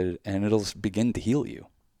like-minded, and it'll begin to heal you,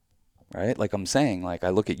 right? Like I'm saying, like I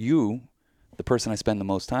look at you, the person I spend the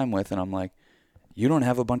most time with, and I'm like, you don't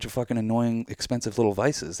have a bunch of fucking annoying, expensive little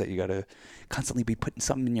vices that you got to constantly be putting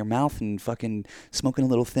something in your mouth and fucking smoking a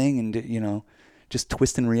little thing and, you know, just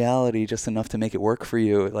twisting reality just enough to make it work for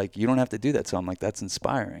you. Like, you don't have to do that. So I'm like, that's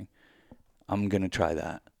inspiring. I'm going to try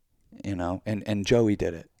that, you know? And Joey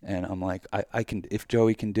did it. And I'm like, I can, if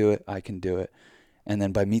Joey can do it, I can do it. And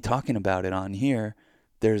then by me talking about it on here,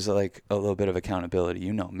 there's like a little bit of accountability.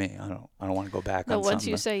 You know me. I don't want to go back on something. Once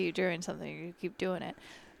you say you're doing something, you keep doing it.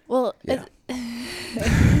 Well, yeah.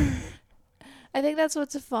 I think that's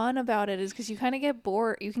what's fun about it is because you kind of get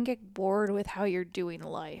bored. You can get bored with how you're doing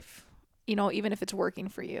life, you know, even if it's working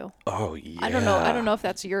for you. Oh, yeah. I don't know if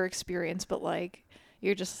that's your experience, but like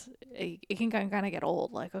you're just, it can kind of get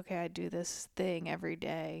old. Like, okay, I do this thing every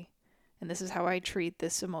day and this is how I treat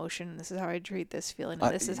this emotion. This is how I treat this feeling.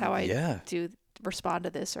 And this is how I respond to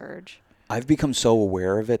this urge. I've become so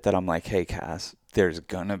aware of it that I'm like, hey, Cass, there's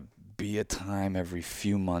going to be a time every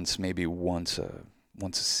few months, maybe once a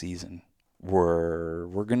season, where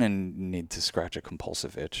we're going to need to scratch a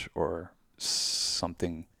compulsive itch or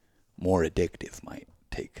something more addictive might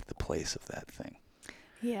take the place of that thing.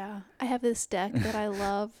 Yeah. I have this deck that I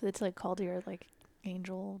love. It's like called your like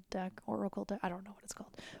angel deck, oracle deck. I don't know what it's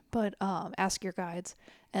called, but ask your guides.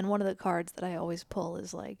 And one of the cards that I always pull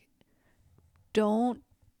is like, don't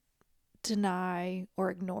deny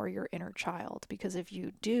or ignore your inner child, because if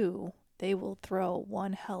you do, they will throw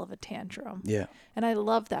one hell of a tantrum. Yeah. And I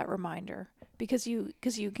love that reminder because you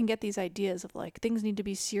can get these ideas of like things need to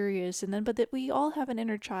be serious, and then but that we all have an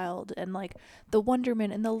inner child, and like the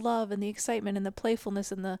wonderment and the love and the excitement and the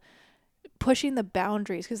playfulness and the pushing the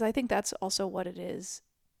boundaries, because I think that's also what it is.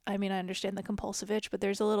 I mean, I understand the compulsive itch, but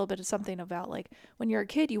there's a little bit of something about like when you're a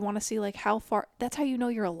kid, you want to see like how far, that's how you know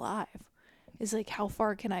you're alive. Is like, how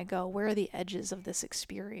far can I go? Where are the edges of this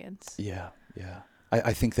experience? Yeah, yeah.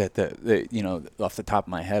 I think that the you know, off the top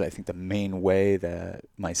of my head, I think the main way that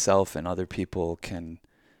myself and other people can,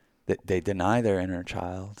 that they deny their inner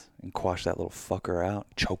child and quash that little fucker out,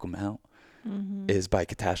 choke them out, is by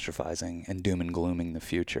catastrophizing and doom and glooming the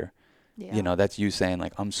future. Yeah. You know, that's you saying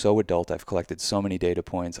like, I'm so adult, I've collected so many data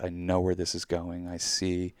points, I know where this is going, I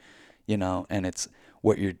see, you know, and it's,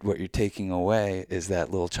 what you're taking away is that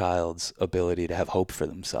little child's ability to have hope for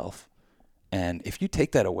themselves. And if you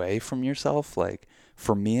take that away from yourself, like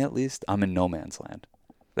for me at least, I'm in no man's land.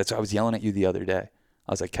 That's why I was yelling at you the other day.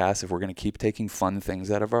 I was like, Cass, if we're going to keep taking fun things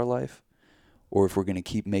out of our life, or if we're going to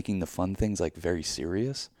keep making the fun things like very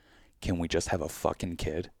serious, can we just have a fucking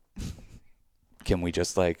kid? Can we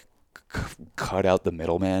just like cut out the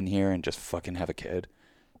middleman here and just fucking have a kid?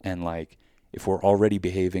 And like, if we're already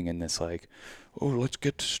behaving in this like, oh, let's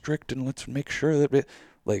get strict and let's make sure that we,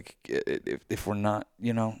 like, if we're not,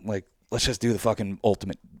 you know, like, let's just do the fucking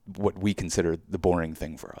ultimate, what we consider the boring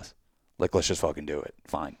thing for us. Like, let's just fucking do it.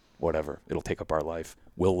 Fine. Whatever. It'll take up our life.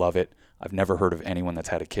 We'll love it. I've never heard of anyone that's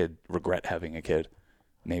had a kid regret having a kid.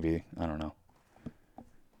 Maybe, I don't know.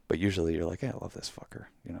 But usually you're like, hey, I love this fucker.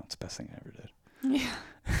 You know, it's the best thing I ever did. Yeah.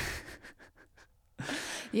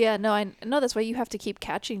 Yeah, no, I know that's why you have to keep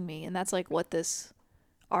catching me, and that's like what this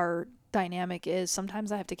our dynamic is.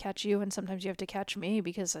 Sometimes I have to catch you, and sometimes you have to catch me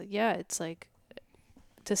because yeah, it's like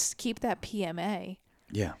to keep that PMA.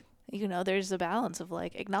 Yeah. You know, there's a balance of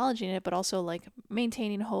like acknowledging it, but also like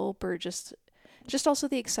maintaining hope, or just also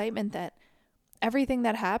the excitement that everything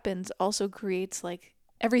that happens also creates like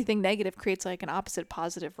everything negative creates like an opposite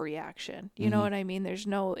positive reaction. You know what I mean?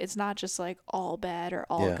 It's not just like all bad or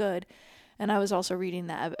all Yeah. good. And I was also reading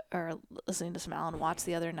that or listening to some Alan Watts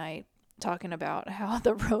the other night talking about how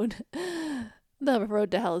the road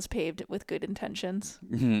to hell is paved with good intentions.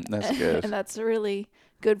 That's good. And that's really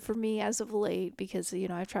good for me as of late because, you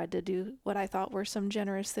know, I've tried to do what I thought were some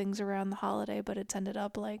generous things around the holiday, but it's ended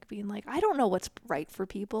up like being like, I don't know what's right for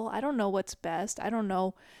people. I don't know what's best. I don't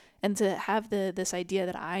know. And to have this idea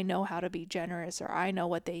that I know how to be generous or I know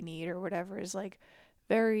what they need or whatever is like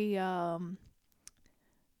very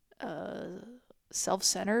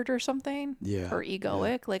self-centered or something. Yeah. Or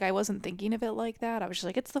egoic. Like I wasn't thinking of it like that. I was just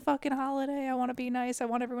like, it's the fucking holiday. I want to be nice. I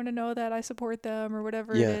want everyone to know that I support them or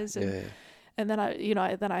whatever it is. And then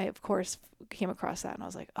I of course came across that and I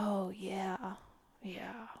was like, oh yeah.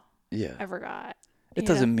 I forgot. It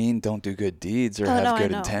doesn't mean don't do good deeds or have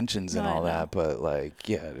good intentions and all that, but like,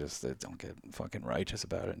 yeah, just don't get fucking righteous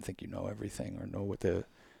about it and think you know everything or know what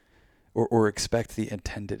or expect the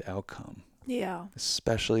intended outcome. Yeah.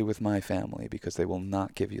 Especially with my family, because they will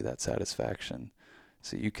not give you that satisfaction.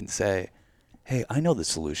 So you can say, hey, I know the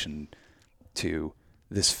solution to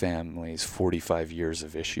this family's 45 years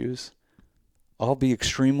of issues. I'll be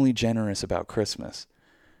extremely generous about Christmas.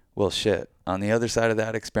 Well, shit. On the other side of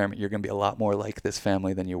that experiment, you're going to be a lot more like this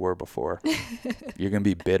family than you were before. You're going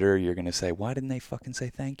to be bitter. You're going to say, why didn't they fucking say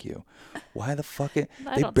thank you? Why the fuck it?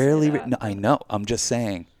 They barely. No, I know. I'm just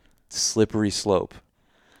saying, slippery slope.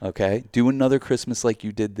 Okay? Do another Christmas like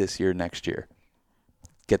you did this year next year.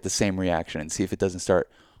 Get the same reaction and see if it doesn't start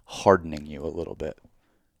hardening you a little bit.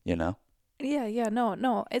 You know? Yeah.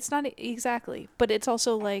 No. It's not exactly. But it's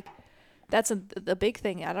also like, that's the big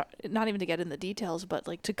thing. Not even to get in the details, but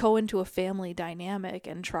like to go into a family dynamic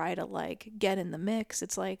and try to like get in the mix.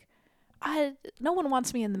 It's like, no one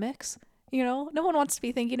wants me in the mix. You know, no one wants to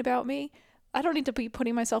be thinking about me. I don't need to be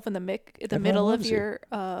putting myself in the middle of your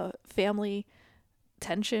family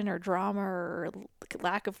tension or drama or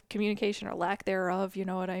lack of communication or lack thereof. You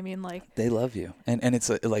know what I mean? Like they love you, and it's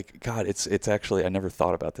like God. It's actually I never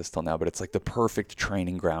thought about this till now, but it's like the perfect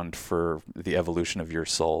training ground for the evolution of your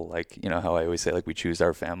soul. Like you know how I always say like we choose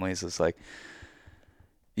our families. It's like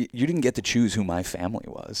you didn't get to choose who my family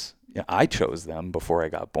was. Yeah, I chose them before I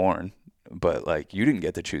got born. But like you didn't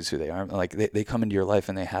get to choose who they are. Like they come into your life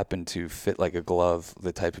and they happen to fit like a glove.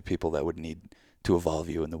 The type of people that would need to evolve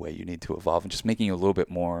you in the way you need to evolve, and just making you a little bit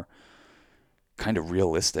more kind of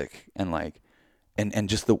realistic and like and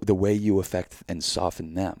just the way you affect and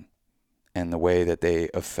soften them and the way that they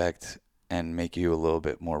affect and make you a little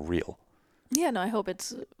bit more real. Yeah, no, I hope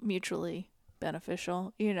it's mutually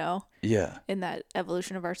beneficial, you know. Yeah. In that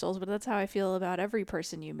evolution of our souls, but that's how I feel about every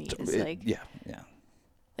person you meet. It's like yeah.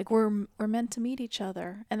 Like we're meant to meet each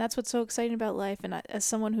other, and that's what's so exciting about life. And as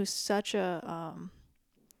someone who's such a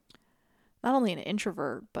not only an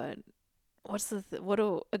introvert, but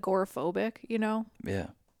agoraphobic, you know? Yeah.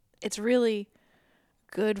 It's really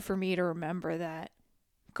good for me to remember that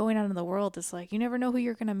going out in the world is like you never know who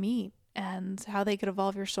you're gonna meet and how they could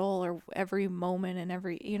evolve your soul or every moment and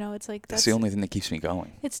every it's like that's the only thing that keeps me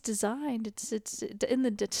going. It's designed. It's in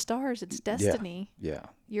the stars. It's destiny. Yeah.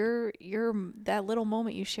 You're that little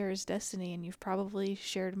moment you share is destiny, and you've probably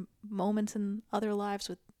shared moments in other lives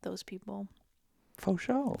with those people. For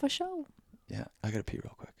sure. Yeah, I gotta pee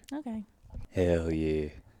real quick. Okay. Hell yeah.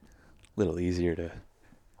 A little easier to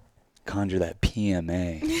conjure that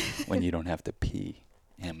PMA when you don't have to pee.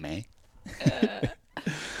 MA.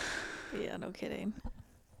 Yeah, no kidding.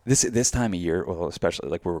 This time of year, well, especially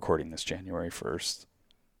like we're recording this January 1st.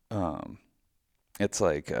 It's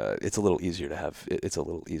like it's a little easier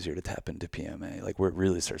to tap into PMA. Like where it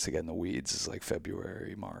really starts to get in the weeds is like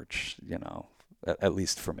February, March, at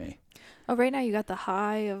least for me. Oh, right now you got the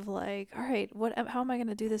high of like, all right, how am I going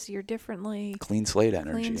to do this year differently? Clean slate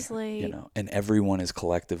energy. Clean slate. And everyone is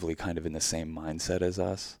collectively kind of in the same mindset as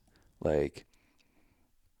us. Like,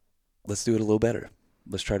 let's do it a little better.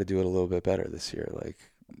 Let's try to do it a little bit better this year.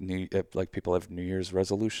 Like people have New Year's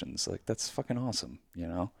resolutions. Like that's fucking awesome.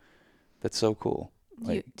 That's so cool.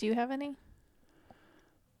 Do you have any?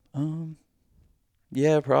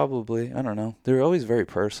 Yeah, probably. I don't know. They're always very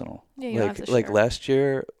personal. Yeah, you don't have to Like share. last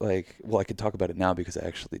year, well, I could talk about it now because I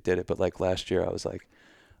actually did it, but like last year I was like,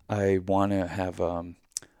 I want to have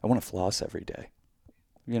I want to floss every day.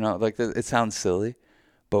 Like it sounds silly,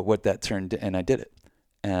 but what that and I did it.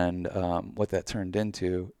 And what that turned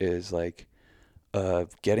into is like a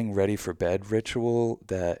getting ready for bed ritual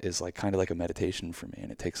that is like kind of like a meditation for me, and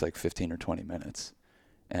it takes like 15 or 20 minutes.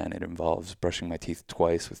 And it involves brushing my teeth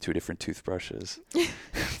twice with two different toothbrushes,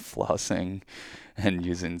 flossing, and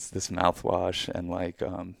using this mouthwash, and like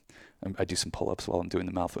I do some pull-ups while I'm doing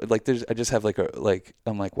the mouth. Like I just have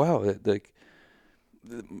I'm like, wow, like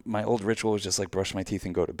my old ritual was just like brush my teeth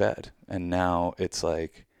and go to bed, and now it's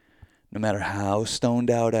like no matter how stoned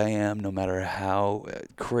out I am, no matter how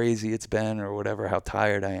crazy it's been or whatever, how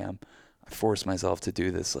tired I am, I force myself to do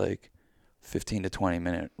this like 15 to 20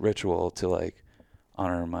 minute ritual to like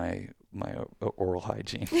honor my oral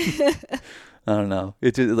hygiene. I don't know.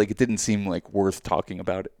 It didn't seem like worth talking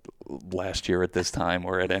about it last year at this time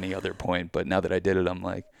or at any other point, but now that I did it, I'm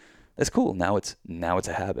like, that's cool. Now it's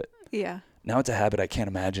a habit. Yeah. Now it's a habit I can't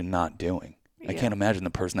imagine not doing. I Yeah. can't imagine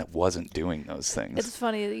the person that wasn't doing those things. It's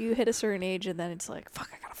funny that you hit a certain age and then it's like, fuck,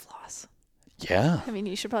 I gotta floss. Yeah. I mean,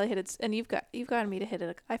 you should probably hit it, and you've gotten me to hit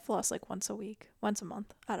it. I floss like once a week, once a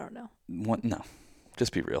month. I don't know. No,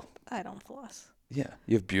 just be real. I don't floss. Yeah,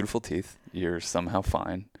 you have beautiful teeth. You're somehow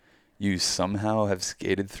fine. You somehow have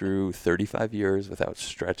skated through 35 years without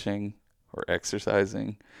stretching or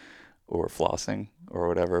exercising or flossing or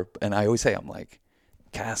whatever. And I always say, I'm like,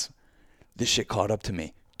 Cass, this shit caught up to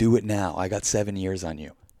me. Do it now. I got 7 years on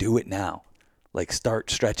you. Do it now. Like, start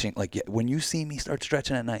stretching. Like, when you see me start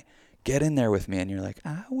stretching at night, get in there with me. And you're like,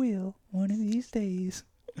 I will one of these days.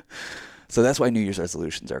 So that's why New Year's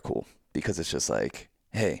resolutions are cool. Because it's just like,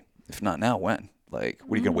 hey, if not now, when? Like,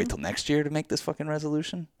 what are you going to wait till next year to make this fucking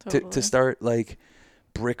resolution? Totally. To start, like,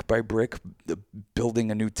 brick by brick, building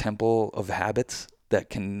a new temple of habits that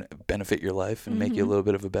can benefit your life and make you a little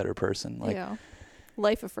bit of a better person. Like, yeah.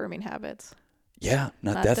 Life affirming habits. Yeah,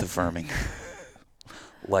 not death affirming.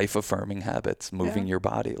 Life affirming habits, moving your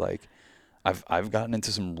body. Like, I've gotten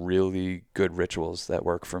into some really good rituals that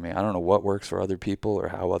work for me. I don't know what works for other people or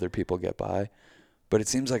how other people get by, but it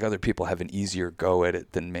seems like other people have an easier go at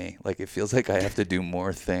it than me. Like, it feels like I have to do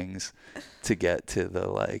more things to get to the,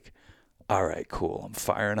 like, all right, cool, I'm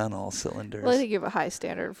firing on all cylinders. Well, I think you have a high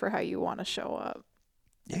standard for how you want to show up.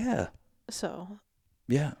 Yeah. So.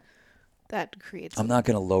 Yeah. That creates. I'm not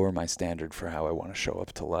going to lower my standard for how I want to show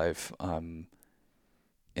up to life. I'm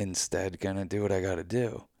instead going to do what I got to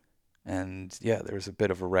do. And yeah, there's a bit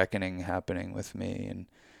of a reckoning happening with me and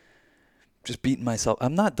just beating myself.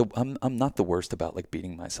 I'm not the worst about like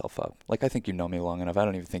beating myself up. Like, I think you know me long enough. I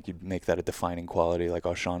don't even think you'd make that a defining quality. Like,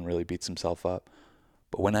 oh, Sean really beats himself up.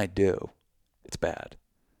 But when I do, it's bad,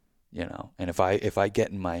 And if I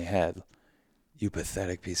get in my head, you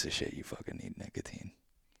pathetic piece of shit, you fucking need nicotine.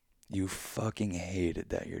 You fucking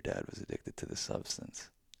hated that your dad was addicted to the substance,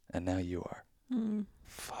 and now you are.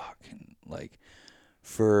 Fucking, like,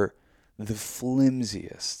 for the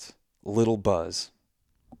flimsiest little buzz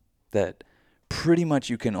that pretty much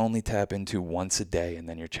you can only tap into once a day, and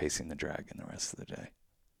then you're chasing the dragon the rest of the day.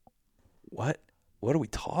 What are we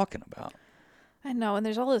talking about? I know, and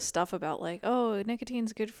there's all this stuff about like, oh,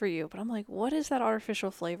 nicotine's good for you, but I'm like, what is that artificial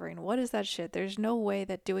flavoring? What is that shit? There's no way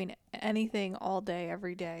that doing anything all day,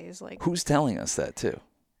 every day is like. Who's telling us that too?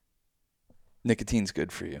 Nicotine's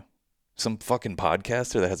good for you. Some fucking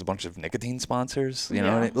podcaster that has a bunch of nicotine sponsors, you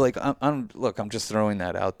know? Like, I'm just throwing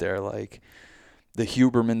that out there. Like, the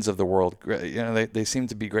Hubermans of the world, they seem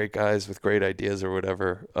to be great guys with great ideas or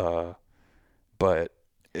whatever. But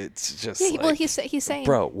it's just well, he's saying,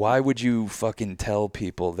 bro, why would you fucking tell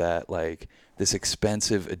people that, like, this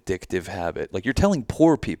expensive addictive habit? Like, you're telling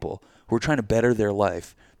poor people who are trying to better their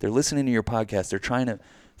life. They're listening to your podcast. They're trying to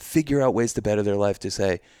figure out ways to better their life to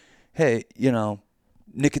say, hey,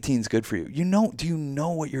 nicotine's good for you. Do you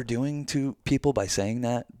know what you're doing to people by saying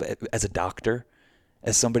that? But as a doctor,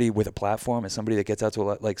 as somebody with a platform, as somebody that gets out to a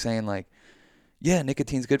lot, like saying like, yeah,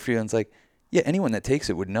 nicotine's good for you. And it's like, yeah, anyone that takes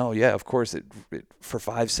it would know, yeah, of course, it for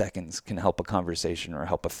 5 seconds can help a conversation or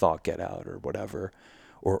help a thought get out or whatever,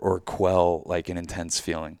 or quell like an intense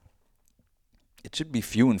feeling. It should be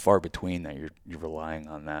few and far between that you're relying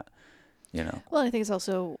on that, Well, I think it's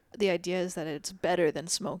also, the idea is that it's better than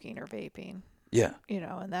smoking or vaping. Yeah.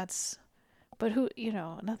 And that's, but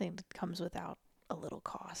nothing comes without a little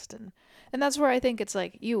cost. And that's where I think it's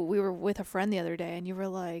like we were with a friend the other day and you were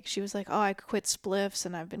like, she was like, oh, I quit spliffs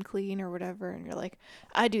and I've been clean or whatever. And you're like,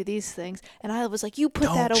 I do these things. And I was like, you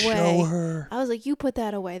put that Don't away. show her. I was like, you put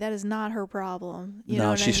that away. That is not her problem. You know No,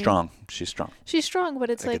 what I she's mean? strong. She's strong. She's strong, but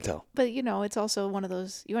it's I like, could tell. but you know, it's also one of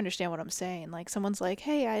those, you understand what I'm saying. Like someone's like,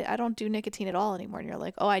 hey, I don't do nicotine at all anymore. And you're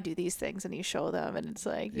like, oh, I do these things. And you show them and it's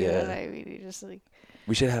like, you know what I mean? You just like.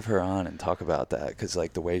 We should have her on and talk about that because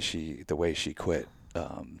like the way she quit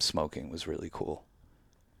smoking was really cool.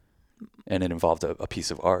 And it involved a piece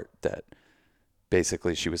of art that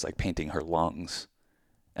basically she was like painting her lungs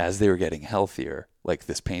as they were getting healthier. Like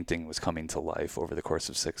this painting was coming to life over the course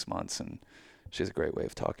of 6 months, and she has a great way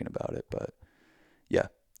of talking about it. But yeah,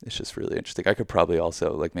 it's just really interesting. I could probably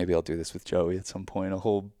also, like, maybe I'll do this with Joey at some point, a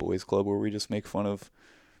whole boys club where we just make fun of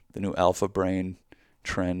the new alpha brain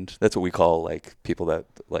trend. That's what we call like people that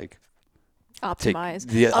like Optimize.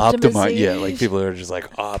 Optimize. Yeah, like people that are just like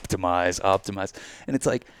optimize. And it's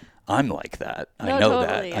like, I'm like that. No, I know totally,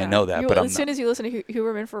 that. yeah. I know that. But as soon as you listen to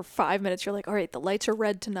Huberman for 5 minutes, you're like, all right, the lights are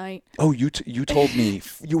red tonight. Oh, you told me,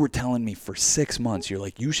 you were telling me for 6 months, you're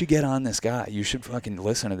like, you should get on this guy. You should fucking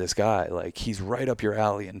listen to this guy. Like, he's right up your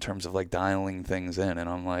alley in terms of like dialing things in. And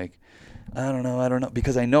I'm like, I don't know.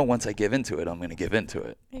 Because I know once I give into it, I'm going to give into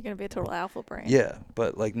it. You're going to be a total alpha brain. Yeah.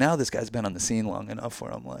 But like now this guy's been on the scene long enough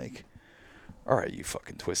where I'm like, all right, you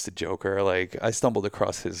fucking twisted joker. Like I stumbled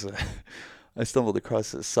across his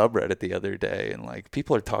subreddit the other day, and like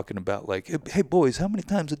people are talking about like, hey boys, how many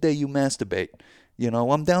times a day you masturbate? You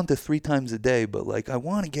know, I'm down to 3 times a day, but like I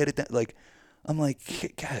want to get it down. Like, I'm like,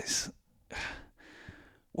 hey, guys,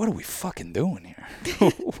 what are we fucking doing here?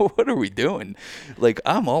 What are we doing? Like,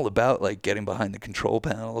 I'm all about like getting behind the control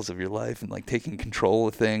panels of your life and like taking control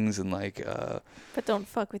of things and like. But don't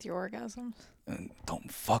fuck with your orgasms. And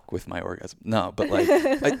don't fuck with my orgasm. No, but like,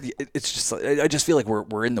 it's just like, I just feel like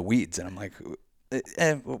we're in the weeds, and I'm like,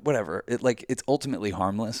 whatever. It's ultimately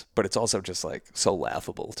harmless, but it's also just like so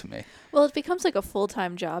laughable to me. Well, it becomes like a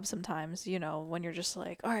full-time job sometimes, you know, when you're just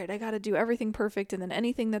like, all right, I got to do everything perfect, and then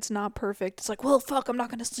anything that's not perfect, it's like, well, fuck, I'm not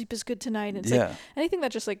going to sleep as good tonight. And it's like anything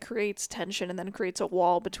that just like creates tension and then creates a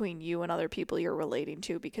wall between you and other people you're relating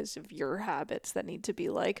to because of your habits that need to be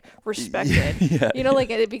like respected. Yeah. You know, like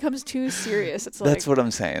it becomes too serious. It's like that's what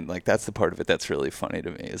I'm saying. Like that's the part of it that's really funny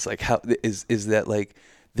to me. Is like how is that like.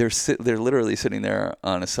 They're literally sitting there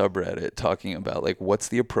on a subreddit talking about like what's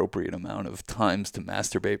the appropriate amount of times to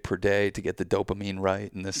masturbate per day to get the dopamine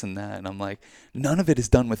right and this and that, and I'm like, none of it is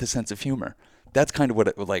done with a sense of humor. That's kind of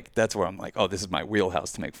what that's where I'm like, oh, this is my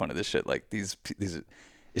wheelhouse to make fun of this shit. Like these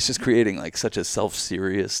it's just creating like such a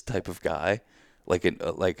self-serious type of guy, like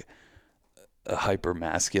a hyper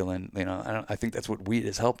masculine. You know, I think that's what weed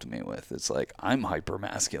has helped me with. It's like I'm hyper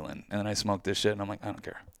masculine, and then I smoke this shit, and I'm like, I don't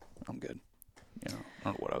care, I'm good. You know, I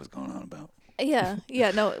don't know what I was going on about. Yeah,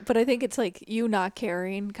 no, but I think it's like you not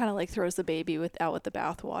caring kind of like throws the baby out with the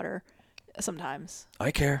bathwater sometimes. I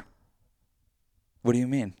care. What do you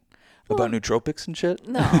mean? Well, about nootropics and shit?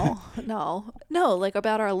 No, like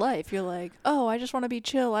about our life. You're like, oh, I just want to be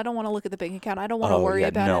chill. I don't want to look at the bank account. I don't want to worry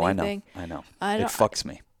about anything. I know. It fucks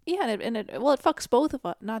me. Yeah, and it fucks both of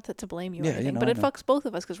us. Not to blame you or anything, but it fucks both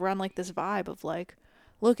of us because we're on like this vibe of like,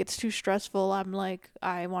 look, it's too stressful. I'm like,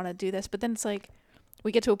 I want to do this. But then it's like,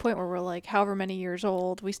 we get to a point where we're like, however many years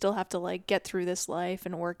old, we still have to like get through this life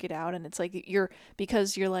and work it out. And it's like,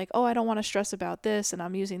 because you're like, oh, I don't want to stress about this, and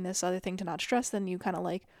I'm using this other thing to not stress. Then you kind of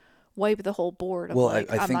like wipe the whole board of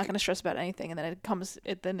I'm not going to stress about anything. And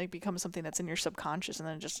then it becomes something that's in your subconscious, and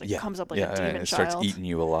then it just like comes up like a demon and it child. starts eating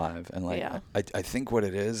you alive. And like, I think what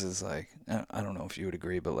it is like, I don't know if you would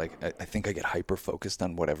agree, but like, I think I get hyper focused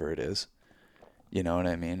on whatever it is. You know what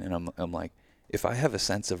I mean? And I'm like, if I have a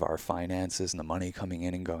sense of our finances and the money coming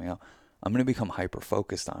in and going out, I'm going to become hyper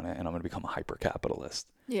focused on it, and I'm going to become a hyper capitalist.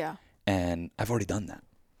 Yeah. And I've already done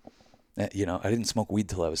that. You know, I didn't smoke weed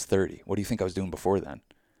till I was 30. What do you think I was doing before then?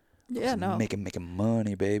 Yeah, no. Making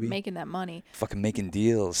money, baby. Making that money. Fucking making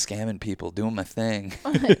deals, scamming people, doing my thing.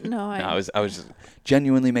 I was just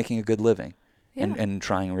genuinely making a good living, yeah. and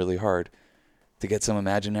trying really hard to get some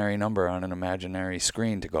imaginary number on an imaginary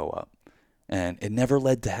screen to go up. And it never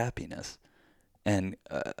led to happiness. And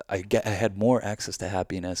I had more access to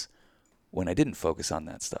happiness when I didn't focus on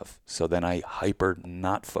that stuff. So then I hyper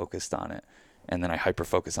not focused on it. And then I hyper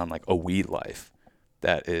focus on like a weed life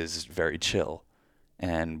that is very chill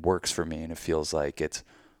and works for me. And it feels like it's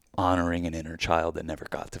honoring an inner child that never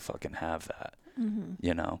got to fucking have that,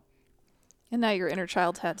 you know? And now your inner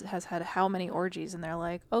child has had how many orgies, and they're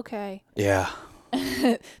like, okay. Yeah.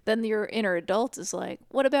 Then your inner adult is like,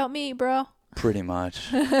 what about me, bro? Pretty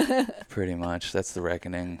much. That's the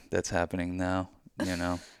reckoning that's happening now. you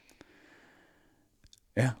know.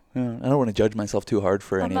 Yeah, yeah. I don't want to judge myself too hard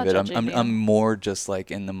for I'm any of not it. judging you. I'm more just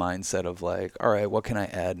like in the mindset of like, all right, what can I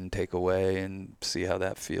add and take away and see how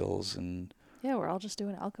that feels and Yeah, we're all just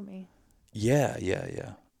doing alchemy. yeah, yeah,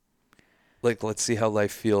 yeah. Like let's see how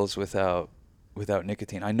life feels without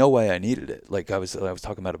nicotine. I know why I needed it. Like I was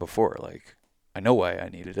talking about it before. Like I know why I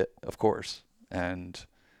needed it, of course. And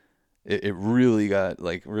it really got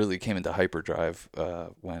like really came into hyperdrive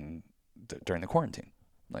when during the quarantine.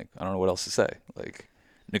 Like I don't know what else to say. Like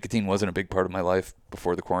nicotine wasn't a big part of my life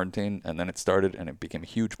before the quarantine, and then it started, and it became a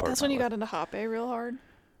huge part That's of when my you life. got into Hoppe real hard?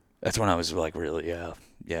 That's when I was like really, yeah,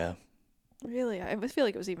 yeah, Really? I feel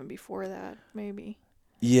like it was even before that, maybe.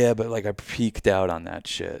 yeah. But like I peaked out on that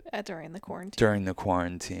shit During the quarantine. during the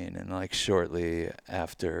quarantine, and like shortly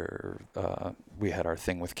after we had our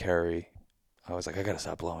thing with Carrie, I was like, I gotta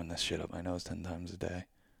stop blowing this shit up my nose 10 times a day,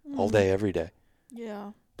 all day, every day.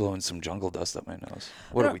 Yeah. Blowing some jungle dust up my nose.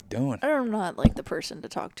 I What are don't- we doing? I'm not like the person to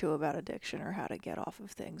talk to about addiction or how to get off of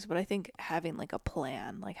things, but I think having like a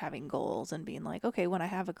plan, like having goals and being like, okay, when I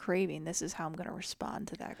have a craving, this is how I'm going to respond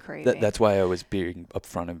to that craving. That's why I was being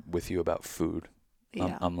upfront with you about food.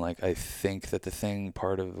 Yeah. I'm like, I think that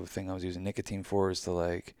part of the thing I was using nicotine for is to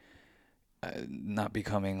like not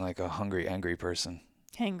becoming like a hungry, angry person.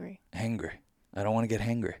 Hangry. Hangry. I don't want to get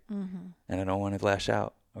hangry. Mm-hmm. And I don't want to lash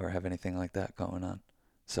out or have anything like that going on.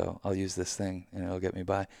 So I'll use this thing and it'll get me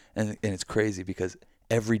by. And it's crazy because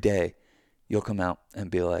every day you'll come out and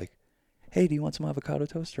be like, hey, do you want some avocado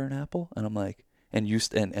toast or an apple? And I'm like, and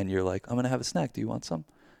you're like, I'm going to have a snack. Do you want some?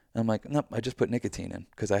 And I'm like, nope, I just put nicotine in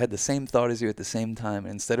because I had the same thought as you at the same time.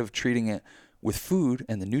 And instead of treating it with food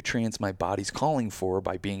and the nutrients my body's calling for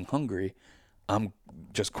by being hungry, I'm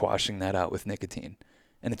just quashing that out with nicotine.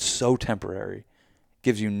 And it's so temporary.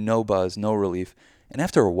 Gives you no buzz, no relief. And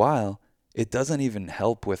after a while, it doesn't even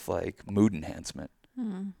help with like mood enhancement.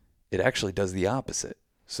 Mm-hmm. It actually does the opposite.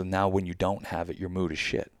 So now when you don't have it, your mood is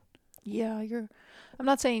shit. Yeah, I'm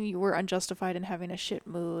not saying you were unjustified in having a shit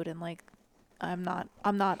mood, and like I'm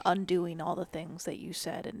not undoing all the things that you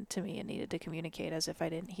said and to me and needed to communicate as if I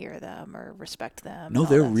didn't hear them or respect them. No,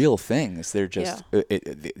 they're real things. They're just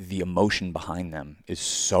the emotion behind them is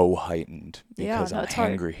so heightened because I'm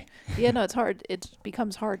hangry. Yeah, no, it's hard. It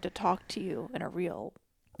becomes hard to talk to you in a real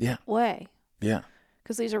way. Yeah.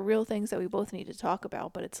 Because these are real things that we both need to talk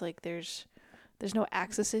about, but it's like there's no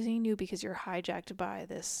accessing you because you're hijacked by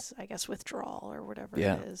this, I guess, withdrawal or whatever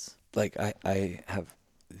it is. Like I have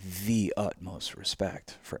the utmost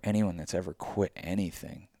respect for anyone that's ever quit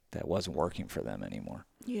anything that wasn't working for them anymore.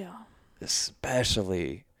 Yeah.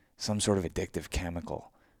 Especially some sort of addictive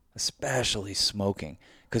chemical, especially smoking.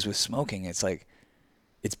 Because with smoking, it's like,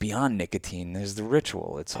 it's beyond nicotine. There's the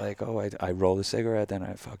ritual. It's like, oh, I roll a cigarette, then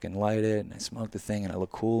I fucking light it, and I smoke the thing, and I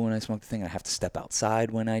look cool when I smoke the thing, and I have to step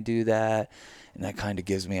outside when I do that. And that kind of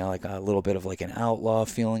gives me like a little bit of like an outlaw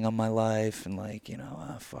feeling on my life, and like,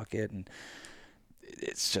 fuck it. And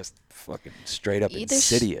it's just fucking straight up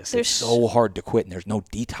insidious. It's so hard to quit, and there's no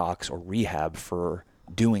detox or rehab for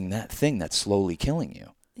doing that thing that's slowly killing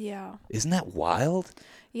you. Yeah. Isn't that wild?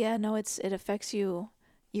 Yeah, no, it affects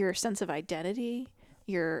your sense of identity,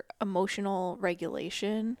 your emotional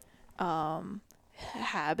regulation,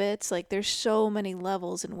 habits. Like there's so many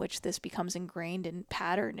levels in which this becomes ingrained and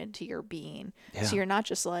patterned into your being. Yeah. So you're not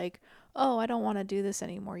just like, oh, I don't want to do this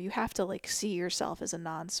anymore. You have to like see yourself as a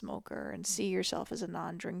non-smoker and see yourself as a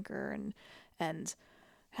non-drinker and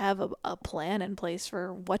have a plan in place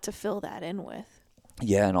for what to fill that in with.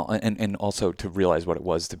 Yeah, and also to realize what it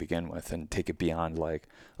was to begin with and take it beyond like,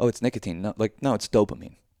 oh, it's nicotine. No, it's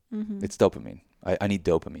dopamine. Mm-hmm. It's dopamine. I need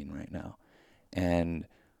dopamine right now. And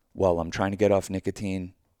while I'm trying to get off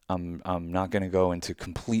nicotine, I'm not going to go into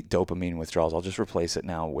complete dopamine withdrawals. I'll just replace it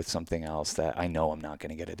now with something else that I know I'm not going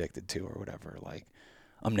to get addicted to or whatever. Like,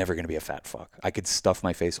 I'm never going to be a fat fuck. I could stuff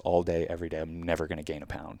my face all day, every day. I'm never going to gain a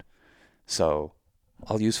pound. So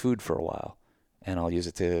I'll use food for a while, and I'll use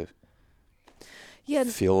it to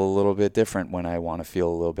feel a little bit different when I want to feel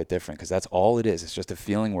a little bit different, because that's all it is. It's just a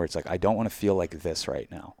feeling where it's like, I don't want to feel like this right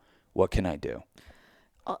now. What can I do?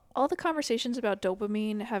 All the conversations about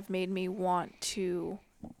dopamine have made me want to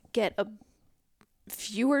get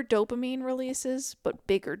fewer dopamine releases, but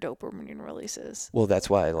bigger dopamine releases. Well, that's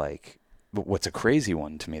why, like, what's a crazy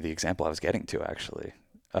one to me, the example I was getting to actually,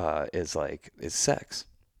 is sex.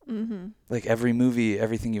 Mm-hmm. Like every movie,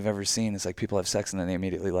 everything you've ever seen, is like people have sex and then they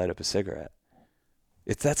immediately light up a cigarette.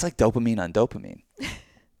 That's like dopamine on dopamine.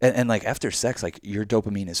 and like after sex, like your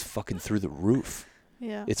dopamine is fucking through the roof.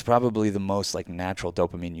 Yeah. It's probably the most like natural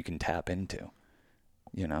dopamine you can tap into,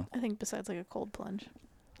 I think besides like a cold plunge.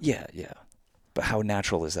 Yeah. But how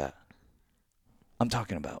natural is that? I'm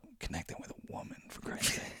talking about connecting with a woman, for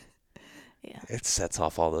Christ's sake. Yeah. It sets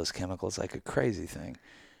off all those chemicals like a crazy thing.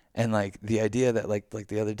 And like the idea that like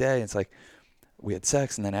the other day, it's like we had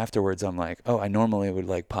sex and then afterwards I'm like, oh, I normally would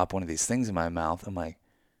like pop one of these things in my mouth. I'm like,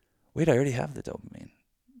 wait, I already have the dopamine.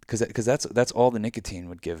 Because that's all the nicotine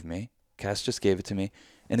would give me. Cass just gave it to me.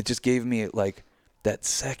 And it just gave me like that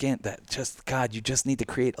second that just, God, you just need to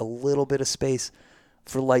create a little bit of space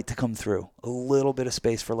for light to come through. A little bit of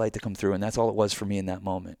space for light to come through. And that's all it was for me in that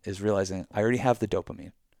moment, is realizing I already have the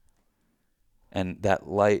dopamine. And that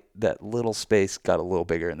light, that little space got a little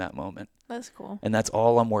bigger in that moment. That's cool. And that's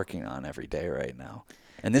all I'm working on every day right now.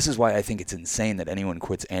 And this is why I think it's insane that anyone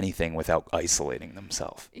quits anything without isolating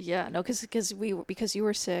themselves. Yeah, no, because you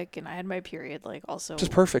were sick and I had my period, like also.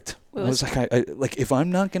 Just perfect. I was like, I like if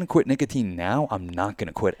I'm not gonna quit nicotine now, I'm not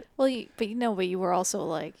gonna quit it. Well, but you were also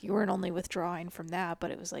like you weren't only withdrawing from that,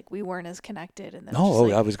 but it was like we weren't as connected. And then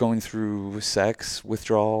I was going through sex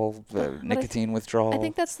withdrawal, nicotine withdrawal. I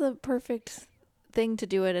think that's the perfect thing to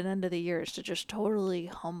do at an end of the year, is to just totally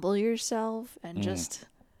humble yourself and just.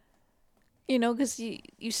 Because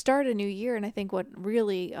you start a new year, and I think what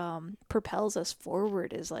really propels us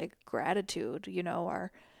forward is like gratitude,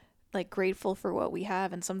 are like grateful for what we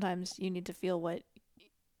have. And sometimes you need to feel what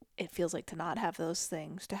it feels like to not have those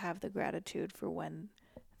things, to have the gratitude for when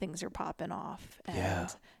things are popping off,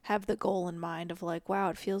 and have the goal in mind of like, wow,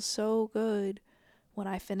 it feels so good when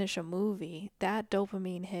I finish a movie. That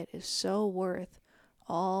dopamine hit is so worth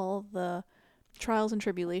all the trials and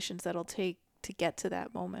tribulations that'll take to get to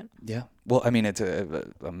that moment. Yeah. Well, I mean, I'm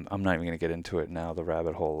not even going to get into it now, the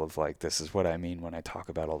rabbit hole of like, this is what I mean when I talk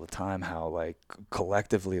about all the time, how like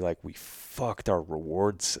collectively, like we fucked our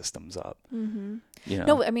reward systems up. Mm-hmm.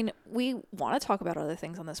 No, I mean, we want to talk about other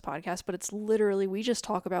things on this podcast, but it's literally, we just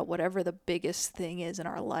talk about whatever the biggest thing is in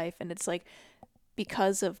our life. And it's like,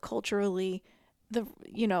 because of culturally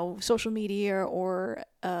social media or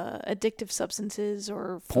addictive substances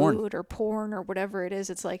or food or porn or whatever it is,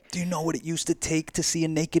 it's like, do you know what it used to take to see a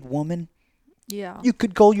naked woman? Yeah. You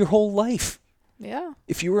could go your whole life. Yeah.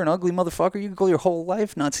 If you were an ugly motherfucker, you could go your whole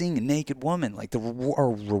life not seeing a naked woman. Like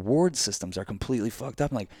our reward systems are completely fucked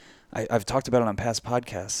up. Like I've talked about it on past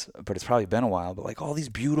podcasts, but it's probably been a while. But like all these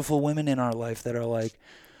beautiful women in our life that are like,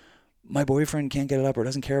 my boyfriend can't get it up or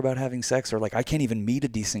doesn't care about having sex, or like I can't even meet a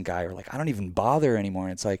decent guy, or like I don't even bother anymore.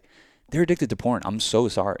 And it's like they're addicted to porn. I'm so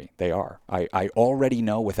sorry. They are. I already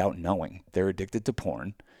know without knowing. They're addicted to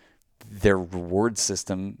porn. Their reward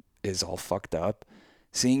system is all fucked up.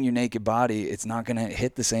 Seeing your naked body, it's not going to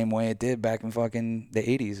hit the same way it did back in fucking the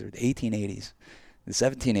 80s or the 1880s, the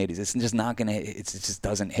 1780s. It's just not going to, it just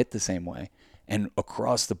doesn't hit the same way. And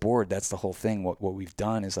across the board, that's the whole thing. What we've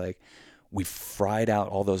done is like, we've fried out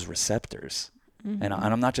all those receptors. Mm-hmm. And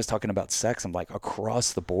I'm not just talking about sex. I'm like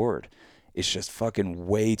across the board. It's just fucking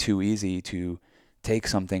way too easy to take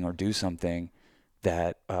something or do something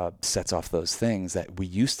that sets off those things that we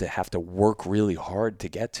used to have to work really hard to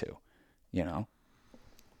get to,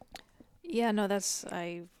 Yeah, no,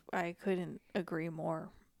 I couldn't agree more.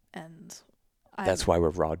 And that's why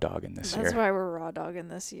we're raw dogging this year. That's why we're raw dogging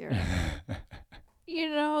this year.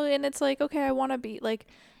 And it's like, okay, I want to be like,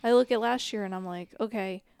 I look at last year and I'm like,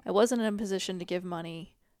 okay, I wasn't in a position to give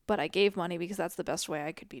money, but I gave money because that's the best way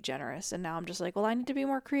I could be generous. And now I'm just like, well, I need to be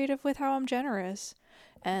more creative with how I'm generous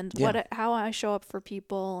and how I show up for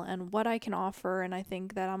people and what I can offer. And I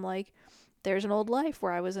think that I'm like, there's an old life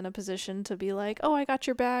where I was in a position to be like, oh, I got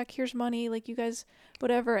your back. Here's money. Like you guys,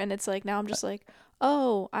 whatever. And it's like, now I'm just like,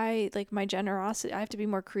 oh, I like my generosity. I have to be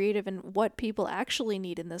more creative in what people actually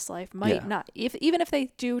need in this life might not, even if they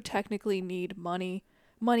do technically need money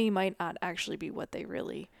might not actually be what they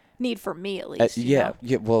really need for me, at least. Yeah.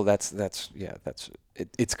 Well,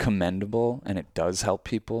 it's commendable and it does help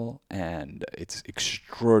people and it's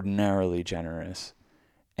extraordinarily generous.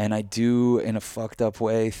 And I do, in a fucked up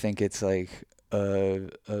way, think it's like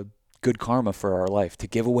a good karma for our life to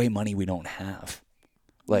give away money we don't have.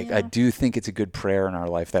 Like, I do think it's a good prayer in our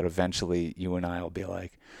life that eventually you and I will be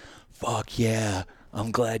like, fuck yeah,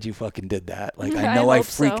 I'm glad you fucking did that. Like, I know I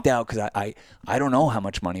freaked out because I don't know how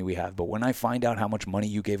much money we have, but when I find out how much money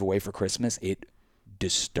you gave away for Christmas, it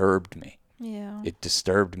disturbed me. Yeah. It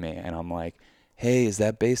disturbed me. And I'm like, hey, is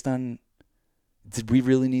that based on, did we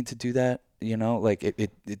really need to do that? Like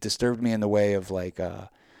it disturbed me in the way of like,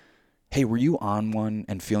 hey, were you on one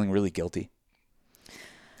and feeling really guilty?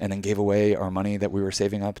 And then gave away our money that we were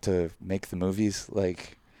saving up to make the movies?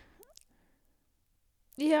 Like,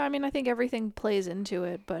 yeah, I mean, I think everything plays into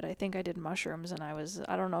it, but I think I did mushrooms and I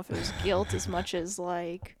don't know if it was guilt as much as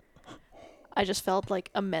like, I just felt like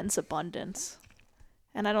immense abundance.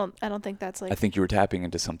 And I don't think that's like, I think you were tapping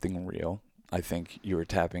into something real. I think you were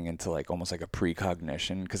tapping into like almost like a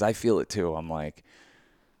precognition, because I feel it too. I'm like,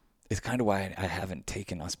 it's kind of why I haven't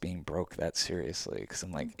taken us being broke that seriously, because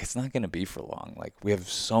I'm like, it's not going to be for long. Like, we have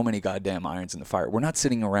so many goddamn irons in the fire. We're not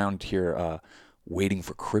sitting around here waiting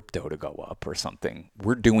for crypto to go up or something.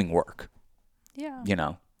 We're doing work. Yeah. You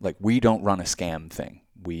know, like, we don't run a scam thing.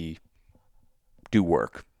 We do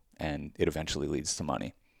work, and it eventually leads to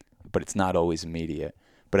money. But it's not always immediate.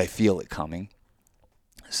 But I feel it coming.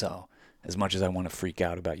 So, as much as I want to freak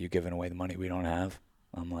out about you giving away the money we don't have,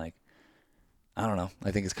 I'm like, I don't know.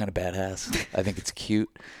 I think it's kind of badass. I think it's cute.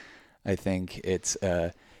 I think it's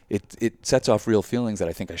it sets off real feelings that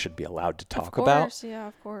I think I should be allowed to talk about. Yeah,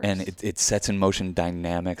 of course. And it sets in motion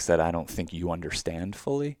dynamics that I don't think you understand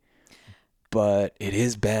fully. But it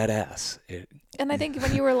is badass. And I think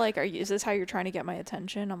when you were like, is this how you're trying to get my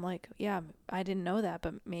attention? I'm like, yeah, I didn't know that,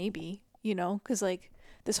 but maybe, you know, because like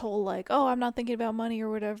this whole like, oh, I'm not thinking about money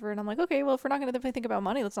or whatever. And I'm like, okay, well, if we're not going to think about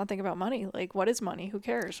money, let's not think about money. Like, what is money? Who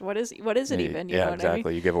cares? What is it even? You know what exactly. I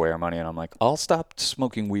mean? You give away our money, and I'm like, I'll stop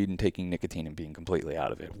smoking weed and taking nicotine and being completely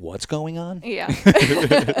out of it. What's going on? Yeah.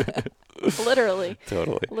 Literally.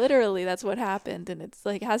 Totally. Literally, that's what happened. And it's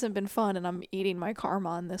like, it hasn't been fun, and I'm eating my karma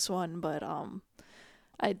on this one. But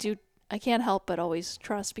I can't help but always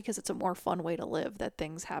trust, because it's a more fun way to live, that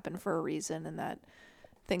things happen for a reason, and that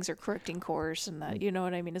things are correcting course, and that, you know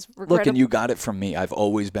what I mean? It's Look, and you got it from me. I've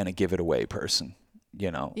always been a give it away person. You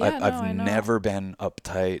know, Yeah, I've never been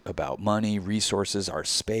uptight about money, resources, our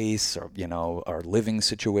space, or, you know, our living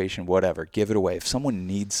situation, whatever. Give it away. If someone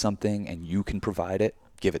needs something and you can provide it,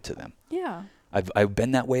 give it to them. Yeah. I've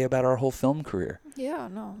been that way about our whole film career. Yeah,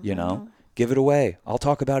 no. You know, give it away. I'll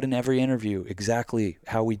talk about in every interview exactly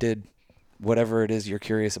how we did whatever it is you're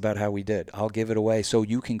curious about how we did. I'll give it away so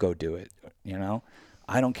you can go do it. You know,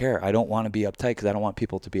 I don't care. I don't want to be uptight, because I don't want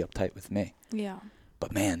people to be uptight with me. Yeah.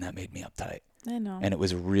 But man, that made me uptight. I know. And it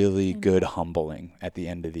was really good humbling at the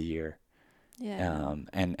end of the year. Yeah.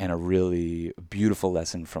 And a really beautiful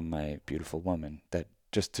lesson from my beautiful woman, that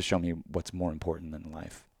just to show me what's more important than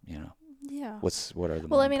life, you know. Yeah. What are the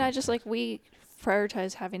Well, more I mean, I important just things? like, we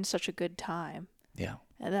prioritize having such a good time. Yeah.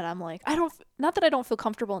 And then I'm like, not that I don't feel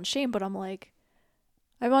comfortable and shame, but I'm like,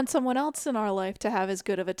 I want someone else in our life to have as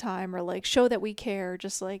good of a time, or like show that we care,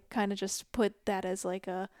 just like kind of just put that as like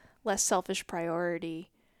a less selfish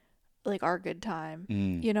priority, like our good time.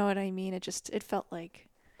 You know what I mean? It felt like,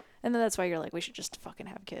 and then that's why you're like, we should just fucking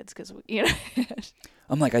have kids, because, you know.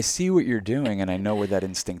 I'm like, I see what you're doing, and I know where that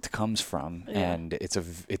instinct comes from, Yeah. and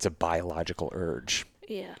it's a biological urge,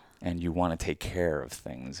 Yeah. and you want to take care of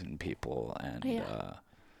things and people, and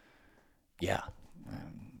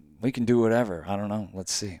we can do whatever. I don't know.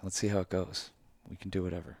 Let's see how it goes. We can do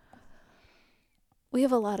whatever. We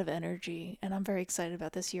have a lot of energy, and I'm very excited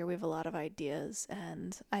about this year. We have a lot of ideas,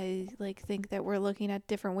 and I like think that we're looking at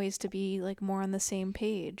different ways to be like more on the same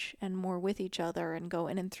page and more with each other, and go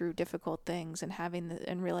in and through difficult things, and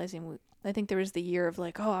and realizing. I think there was the year of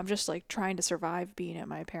like, oh, I'm just like trying to survive being at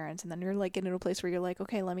my parents', and then you're like getting into a place where you're like,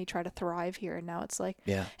 okay, let me try to thrive here. And now it's like,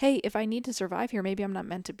 hey, if I need to survive here, maybe I'm not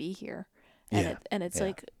meant to be here. And it's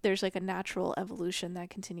like, there's like a natural evolution that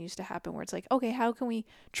continues to happen, where it's like, okay, how can we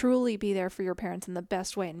truly be there for your parents in the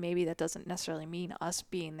best way? And maybe that doesn't necessarily mean us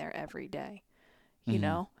being there every day, you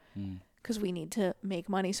know, because we need to make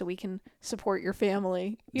money so we can support your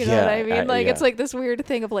family. You know what I mean? Like, it's like this weird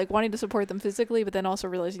thing of like wanting to support them physically, but then also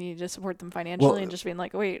realizing you need to support them financially, and just being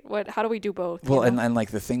like, wait, how do we do both? Well, and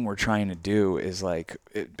like the thing we're trying to do is like,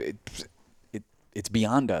 it's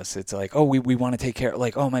beyond us. It's like, oh, we want to take care.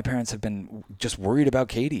 Like, oh, my parents have been just worried about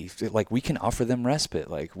Katie. Like, we can offer them respite.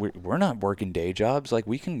 Like, we're not working day jobs. Like,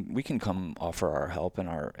 we can come offer our help and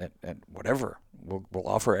our at whatever. We'll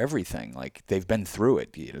offer everything. Like, they've been through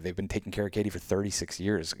it. You know, they've been taking care of Katie for 36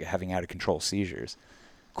 years, having out of control seizures.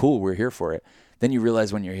 Cool, we're here for it. Then you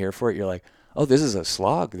realize when you're here for it, you're like, oh, this is a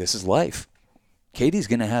slog. This is life. Katie's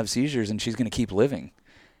gonna have seizures, and she's gonna keep living.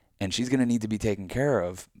 And she's going to need to be taken care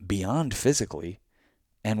of beyond physically.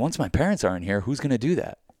 And once my parents aren't here, who's going to do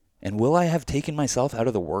that? And will I have taken myself out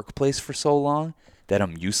of the workplace for so long that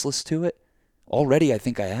I'm useless to it? Already, I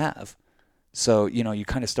think I have. So, you know, you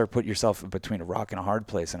kind of start putting yourself between a rock and a hard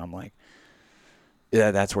place. And I'm like,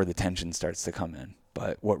 yeah, that's where the tension starts to come in.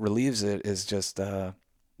 But what relieves it is just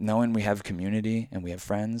knowing we have community, and we have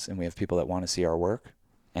friends, and we have people that want to see our work,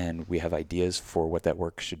 and we have ideas for what that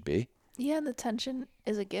work should be. Yeah, and the tension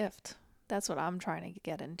is a gift. That's what I'm trying to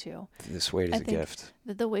get into. This weight is a gift.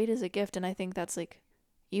 The weight is a gift, and I think that's like,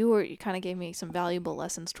 you kind of gave me some valuable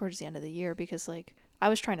lessons towards the end of the year, because like I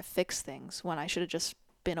was trying to fix things when I should have just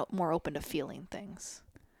been more open to feeling things.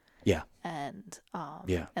 Yeah. And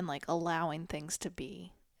and like allowing things to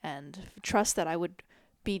be. and trust that I would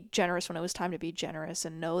be generous when it was time to be generous,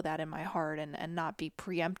 and know that in my heart, and not be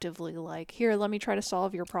preemptively like, here, let me try to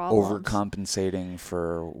solve your problems. Overcompensating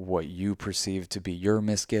for what you perceive to be your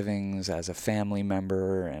misgivings as a family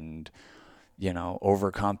member, and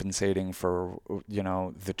overcompensating for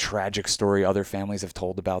the tragic story other families have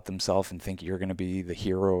told about themselves, and think you're going to be the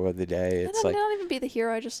hero of the day. It's like, not even be the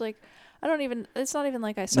hero. I just like, I don't even, it's not even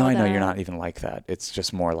like I saw no, I know that. you're not even like that. It's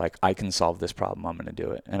just more like, I can solve this problem, I'm going to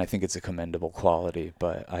do it. And I think it's a commendable quality,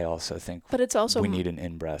 but I also think we need an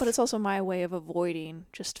in-breath. But it's also my way of avoiding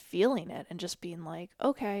just feeling it and just being like,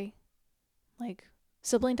 okay, like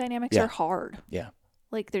sibling dynamics are hard. Yeah.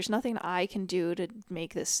 Like there's nothing I can do to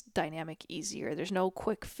make this dynamic easier. There's no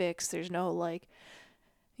quick fix. There's no like,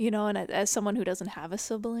 and as someone who doesn't have a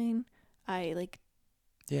sibling, I like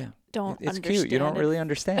don't it's understand. Cute. You don't really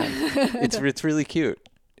understand. It's really cute.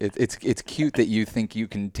 It's cute that you think you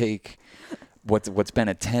can take what's been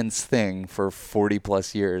a tense thing for 40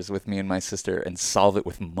 plus years with me and my sister and solve it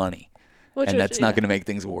with money. That's not going to make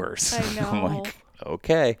things worse. I know. I'm like,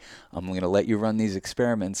 okay, I'm going to let you run these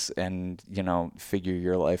experiments and, figure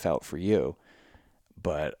your life out for you.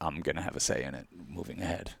 But I'm going to have a say in it moving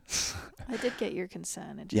ahead. I did get your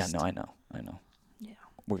consent. Yeah, no, I know. Yeah.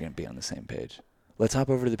 We're going to be on the same page. Let's hop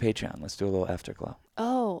over to the Patreon. Let's do a little afterglow.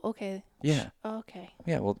 Oh, okay. Yeah. Okay.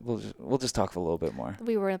 Yeah, we'll just talk for a little bit more.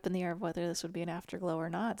 We were up in the air of whether this would be an afterglow or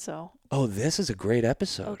not, so. Oh, this is a great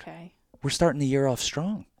episode. Okay. We're starting the year off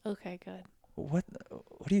strong. Okay, good. What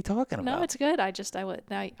are you talking about? No, it's good. I'm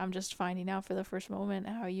just finding out for the first moment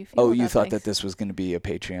how you feel. Oh, you thought that this was going to be a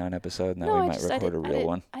Patreon episode, and that we might record a real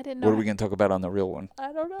one? I didn't know. What are we going to talk about on the real one?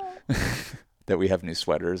 I don't know. That we have new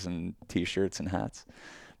sweaters and T-shirts and hats.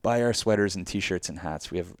 Buy our sweaters and T-shirts and hats.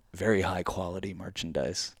 We have very high quality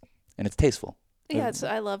merchandise, and it's tasteful. Yeah,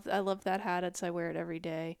 I love that hat. I wear it every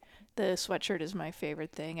day. The sweatshirt is my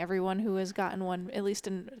favorite thing. Everyone who has gotten one, at least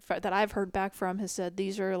that I've heard back from, has said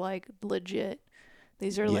these are like legit.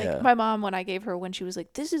 These are like my mom, when I gave her one, she was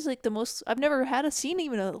like, "This is like the most I've never seen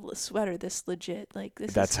even a sweater this legit." Like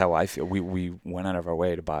this. That's how I feel. We went out of our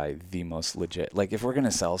way to buy the most legit. Like if we're gonna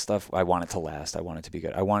sell stuff, I want it to last. I want it to be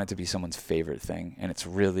good. I want it to be someone's favorite thing, and it's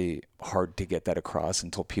really hard to get that across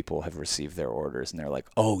until people have received their orders and they're like,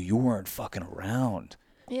 "Oh, you weren't fucking around."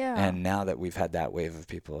 Yeah. And now that we've had that wave of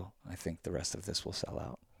people, I think the rest of this will sell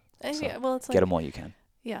out. So yeah, well, it's like, get them while you can.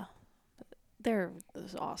 Yeah, they're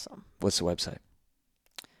awesome. What's the website?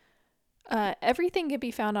 Everything can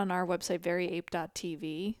be found on our website,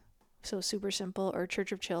 veryape.tv. So super simple, or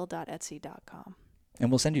churchofchill.etsy.com. And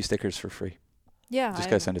we'll send you stickers for free. Yeah. Just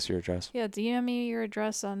gotta send us your address. Yeah, DM me your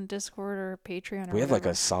address on Discord or Patreon. Or we have whatever. like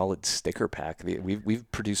a solid sticker pack.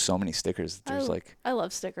 We've produced so many stickers. There's I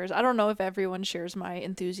love stickers. I don't know if everyone shares my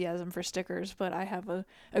enthusiasm for stickers, but I have a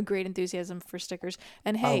great enthusiasm for stickers.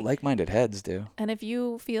 And hey, like-minded heads do. And if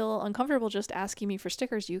you feel uncomfortable just asking me for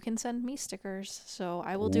stickers, you can send me stickers. So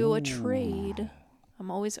I will do a trade. I'm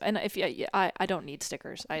always, and if I don't need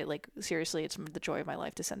stickers. I like, seriously, it's the joy of my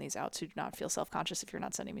life to send these out. So do not feel self-conscious if you're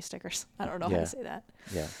not sending me stickers. I don't know how to say that.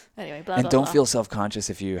 Yeah. Anyway, blah, and blah, don't blah. feel self-conscious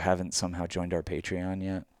if you haven't somehow joined our Patreon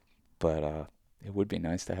yet. But it would be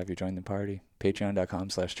nice to have you join the party.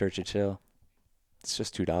 Patreon.com/churchofchill. It's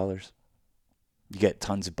just $2. You get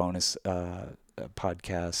tons of bonus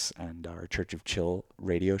podcasts and our Church of Chill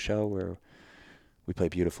radio show where we play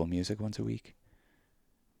beautiful music once a week.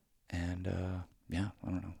 And yeah, I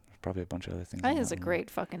don't know. There's probably a bunch of other things. I think it's a great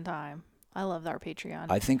fucking time. I love our Patreon.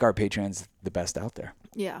 I think our Patreon's the best out there.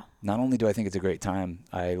 Yeah. Not only do I think it's a great time,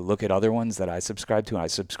 I look at other ones that I subscribe to, and I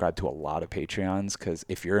subscribe to a lot of Patreons, because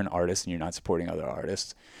if you're an artist and you're not supporting other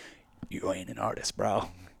artists, you ain't an artist, bro.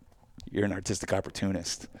 You're an artistic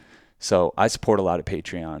opportunist. So I support a lot of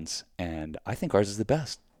Patreons, and I think ours is the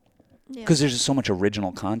best. Because there's just so much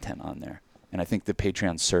original content on there. And I think the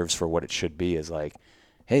Patreon serves for what it should be, is like,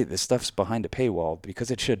 hey, this stuff's behind a paywall because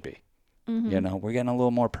it should be. Mm-hmm. You know, we're getting a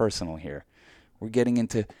little more personal here. We're getting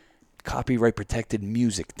into copyright protected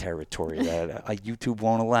music territory that YouTube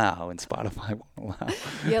won't allow and Spotify won't allow.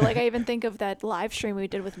 Yeah, like I even think of that live stream we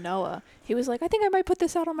did with Noah. He was like, I think I might put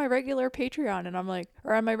this out on my regular Patreon. And I'm like,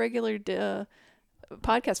 or on my regular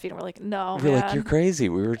podcast feed. And we're like, no, we're like, you're crazy.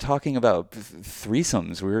 We were talking about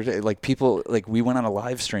threesomes. We were like, people, like, we went on a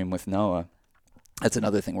live stream with Noah. That's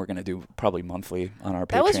another thing we're going to do probably monthly on our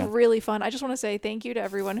Patreon. That was really fun. I just want to say thank you to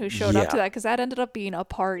everyone who showed up to that, because that ended up being a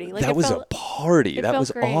party. Like, that was a party. That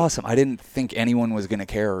was great. Awesome. I didn't think anyone was going to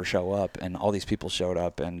care or show up, and all these people showed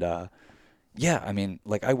up. And yeah, I mean,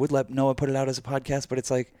 like, I would let Noah put it out as a podcast, but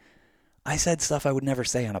it's like, I said stuff I would never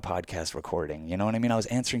say on a podcast recording. You know what I mean? I was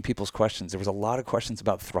answering people's questions. There was a lot of questions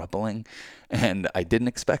about throupling, and I didn't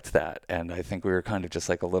expect that. And I think we were kind of just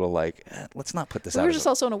like a little like, let's not put this We out. were just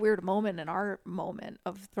also in a weird moment in our moment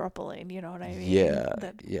of throupling. You know what I mean? Yeah,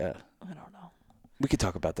 That, yeah. I don't know. We could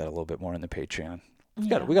talk about that a little bit more in the Patreon.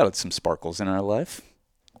 Yeah. We got some sparkles in our life.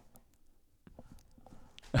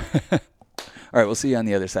 All right, we'll see you on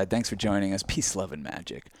the other side. Thanks for joining us. Peace, love, and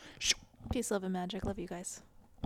magic. Peace, love, and magic. Love you guys.